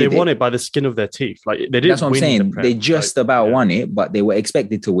they won it by the skin of their teeth. Like they didn't. That's what I'm saying. The they just won it, but they were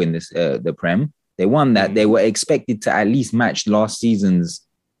expected to win this the Prem. They won that. They were expected to at least match last season's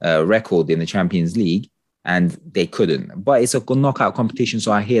record in the Champions League, and they couldn't. But it's a knockout competition,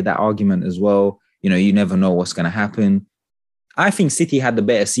 so I hear that argument as well. You never know what's going to happen. I think City had the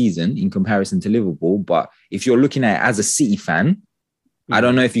better season in comparison to Liverpool, but if you're looking at it as a City fan, I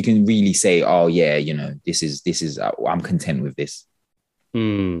don't know if you can really say, "Oh yeah, this is I'm content with this."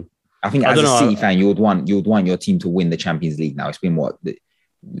 I think as a City fan, you would want your team to win the Champions League. Now it's been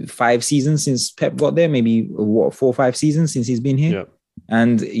 5 seasons since Pep got there, maybe 4 or 5 seasons since he's been here. Yeah.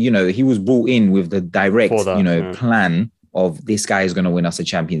 And he was brought in with the direct plan of this guy is going to win us a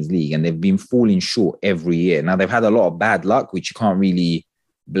Champions League, and they've been falling short every year. Now they've had a lot of bad luck, which you can't really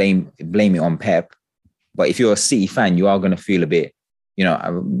blame it on Pep. But if you're a City fan, you are going to feel a bit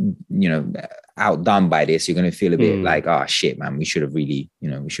outdone by this. You're going to feel a bit like, oh shit, man, we should have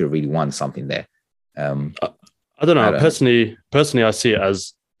really won something there. I don't know. Personally, I see it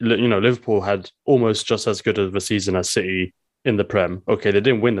as, Liverpool had almost just as good of a season as City in the Prem. Okay, they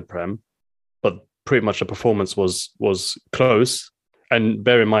didn't win the Prem, but pretty much the performance was close. And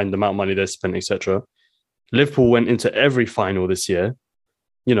bear in mind the amount of money they spent, etc. Liverpool went into every final this year.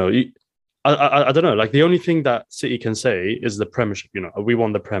 I don't know. Like the only thing that City can say is the Premiership. We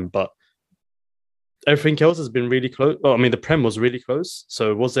won the Prem, but everything else has been really close. Well, I mean, the Prem was really close.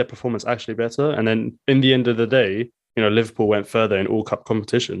 So was their performance actually better? And then in the end of the day, Liverpool went further in all cup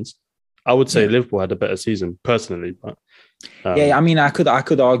competitions. I would say Liverpool had a better season personally, but I mean, I could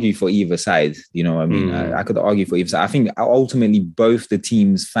argue for either side. I could argue for either side. I think ultimately both the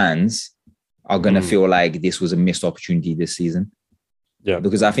teams' fans are going to feel like this was a missed opportunity this season. Yeah,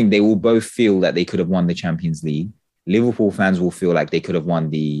 because I think they will both feel that they could have won the Champions League. Liverpool fans will feel like they could have won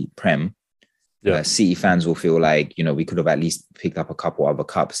the Prem. Yeah. City fans will feel like, we could have at least picked up a couple other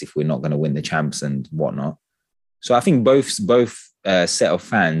cups if we're not going to win the champs and whatnot. So I think both set of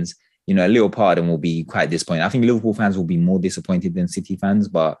fans, a little part of them will be quite disappointed. I think Liverpool fans will be more disappointed than City fans.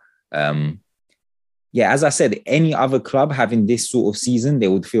 But as I said, any other club having this sort of season, they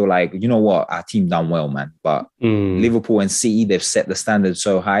would feel like, you know what, our team done well, man. But Liverpool and City, they've set the standard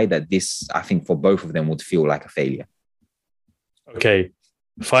so high that this, I think for both of them would feel like a failure. Okay.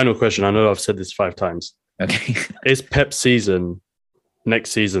 Final question. I know I've said this 5 times. Okay. Is Pep's season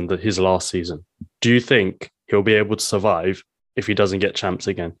next season his last season? Do you think he'll be able to survive if he doesn't get champs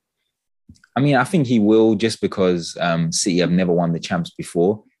again? I mean, I think he will, just because City have never won the champs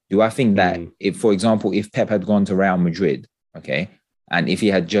before. Do I think that if, for example, if Pep had gone to Real Madrid, okay, and if he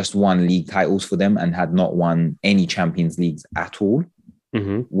had just won league titles for them and had not won any Champions Leagues at all,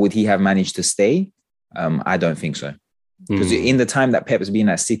 would he have managed to stay? I don't think so. Because in the time that Pep has been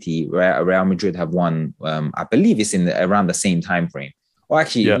at City, Real Madrid have won, I believe it's around the same time frame. Or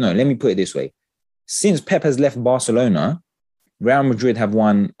actually, no, let me put it this way. Since Pep has left Barcelona, Real Madrid have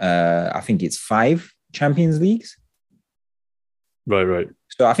won, I think it's 5 Champions Leagues. Right.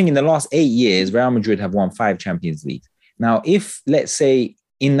 So I think in the last 8 years, Real Madrid have won 5 Champions Leagues. Now, if, let's say,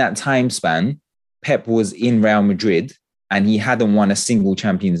 in that time span, Pep was in Real Madrid and he hadn't won a single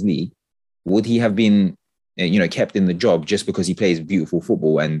Champions League, would he have been, kept in the job just because he plays beautiful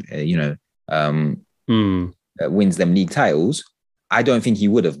football and, wins them league titles? I don't think he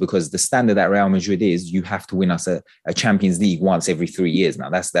would have, because the standard at Real Madrid is you have to win us a Champions League once every 3 years. Now,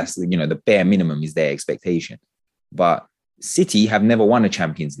 that's the bare minimum is their expectation. But City have never won a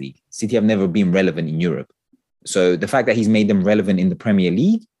Champions League. City have never been relevant in Europe. So the fact that he's made them relevant in the Premier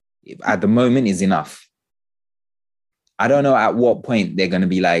League at the moment is enough. I don't know at what point they're going to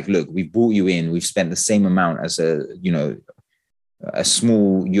be like, look, we've brought you in, we've spent the same amount as a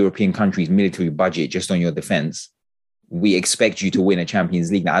small European country's military budget just on your defense, we expect you to win a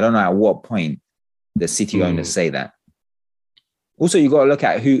Champions League. Now, I don't know at what point the City owners say that. Also, you got to look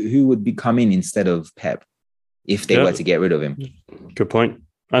at who would be coming instead of Pep if they were to get rid of him. Good point.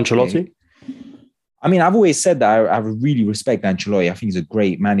 Ancelotti? Yeah. I mean, I've always said that I really respect Ancelotti. I think he's a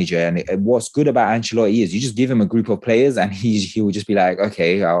great manager. And what's good about Ancelotti is you just give him a group of players and he will just be like,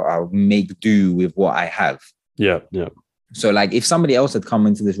 okay, I'll make do with what I have. Yeah. So like if somebody else had come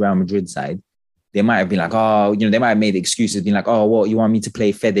into this Real Madrid side, they might have been like, oh, they might have made excuses, being like, oh, what, you want me to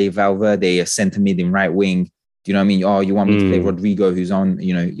play Fede Valverde, a centre mid in right wing? Do you know what I mean? Oh, you want me to play Rodrigo, who's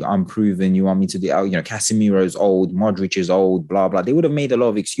unproven. You want me to do, Casemiro's old, Modric is old, blah, blah. They would have made a lot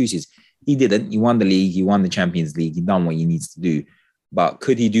of excuses. He didn't. He won the league. He won the Champions League. He done what he needs to do. But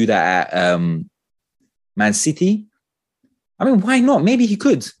could he do that at Man City? I mean, why not? Maybe he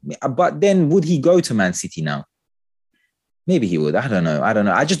could. But then would he go to Man City now? Maybe he would. I don't know.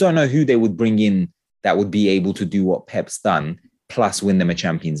 I just don't know who they would bring in that would be able to do what Pep's done, plus win them a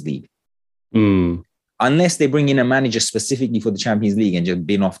Champions League. Unless they bring in a manager specifically for the Champions League and just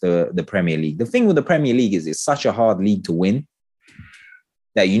bin off the Premier League. The thing with the Premier League is it's such a hard league to win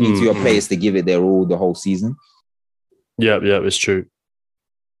that you need your players to give it their all the whole season. Yeah, it's true.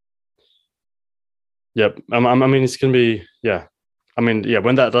 Yep. I mean, it's going to be,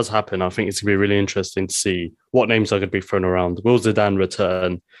 when that does happen, I think it's going to be really interesting to see what names are going to be thrown around. Will Zidane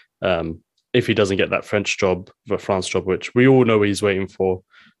return if he doesn't get that French job, the France job, which we all know he's waiting for.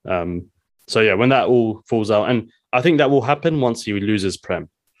 When that all falls out, and I think that will happen once he loses Prem.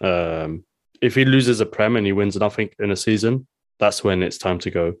 If he loses a Prem and he wins nothing in a season, that's when it's time to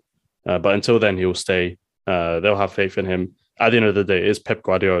go. But until then, he'll stay. They'll have faith in him. At the end of the day, it's Pep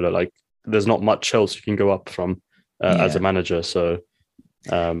Guardiola. Like, there's not much else you can go up from as a manager. So,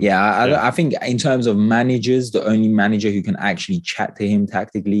 I think in terms of managers, the only manager who can actually chat to him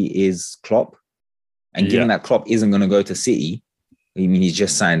tactically is Klopp. And given that Klopp isn't going to go to City, I mean, he's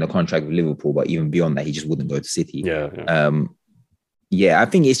just signed a contract with Liverpool, but even beyond that, he just wouldn't go to City. I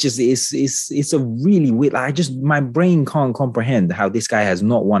think it's a really weird. My brain can't comprehend how this guy has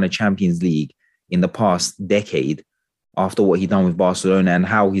not won a Champions League in the past decade after what he done with Barcelona and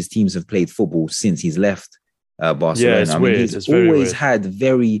how his teams have played football since he's left Barcelona. Yeah, it's weird.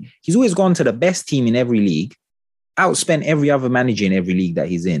 He's always gone to the best team in every league, outspent every other manager in every league that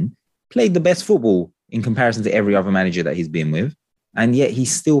he's in, played the best football in comparison to every other manager that he's been with. And yet he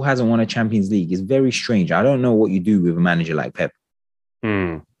still hasn't won a Champions League. It's very strange. I don't know what you do with a manager like Pep.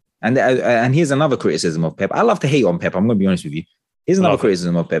 And here's another criticism of Pep. I love to hate on Pep. I'm going to be honest with you. Here's another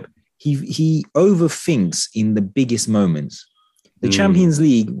criticism of Pep. He overthinks in the biggest moments. The Champions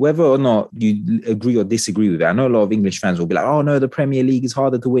League, whether or not you agree or disagree with it, I know a lot of English fans will be like, oh no, the Premier League is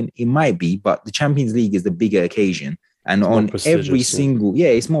harder to win. It might be, but the Champions League is the bigger occasion. And on every single,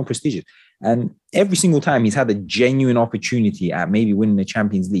 it's more prestigious. And every single time he's had a genuine opportunity at maybe winning the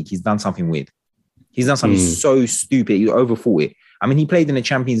Champions League, he's done something weird. He's done something so stupid. He overthought it. I mean, he played in the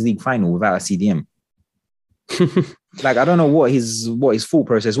Champions League final without a CDM. Like, I don't know what his thought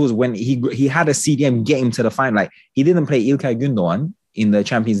process was when he had a CDM get him to the final. Like, he didn't play Ilkay Gundogan in the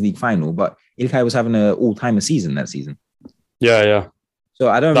Champions League final, but Ilkay was having an all-timer season that season. Yeah. So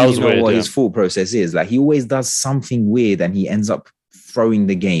I don't really know what his thought process is. Like, he always does something weird and he ends up throwing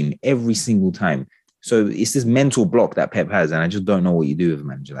the game every single time. So it's this mental block that Pep has, and I just don't know what you do with a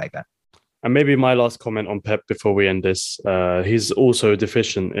manager like that. And maybe my last comment on Pep before we end this, he's also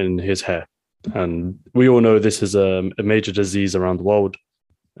deficient in his hair. And we all know this is a major disease around the world.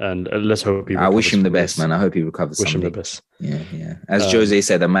 And let's hope he recovers. I wish him the best, man. I hope he recovers someday. Wish him the best. Yeah. As Jose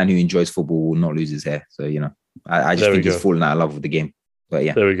said, a man who enjoys football will not lose his hair. So, I just think he's fallen out of love with the game. But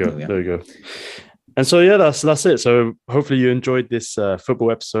yeah. There we go. And so, that's it. So hopefully you enjoyed this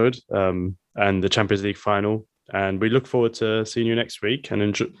football episode and the Champions League final. And we look forward to seeing you next week. And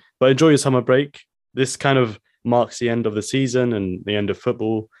enjoy your summer break. This kind of marks the end of the season and the end of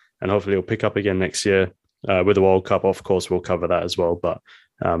football. And hopefully it'll pick up again next year with the World Cup. Of course, we'll cover that as well. But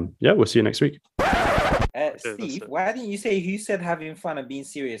we'll see you next week. Steve, why didn't you say who said having fun and being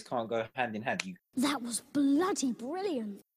serious can't go hand in hand? That was bloody brilliant.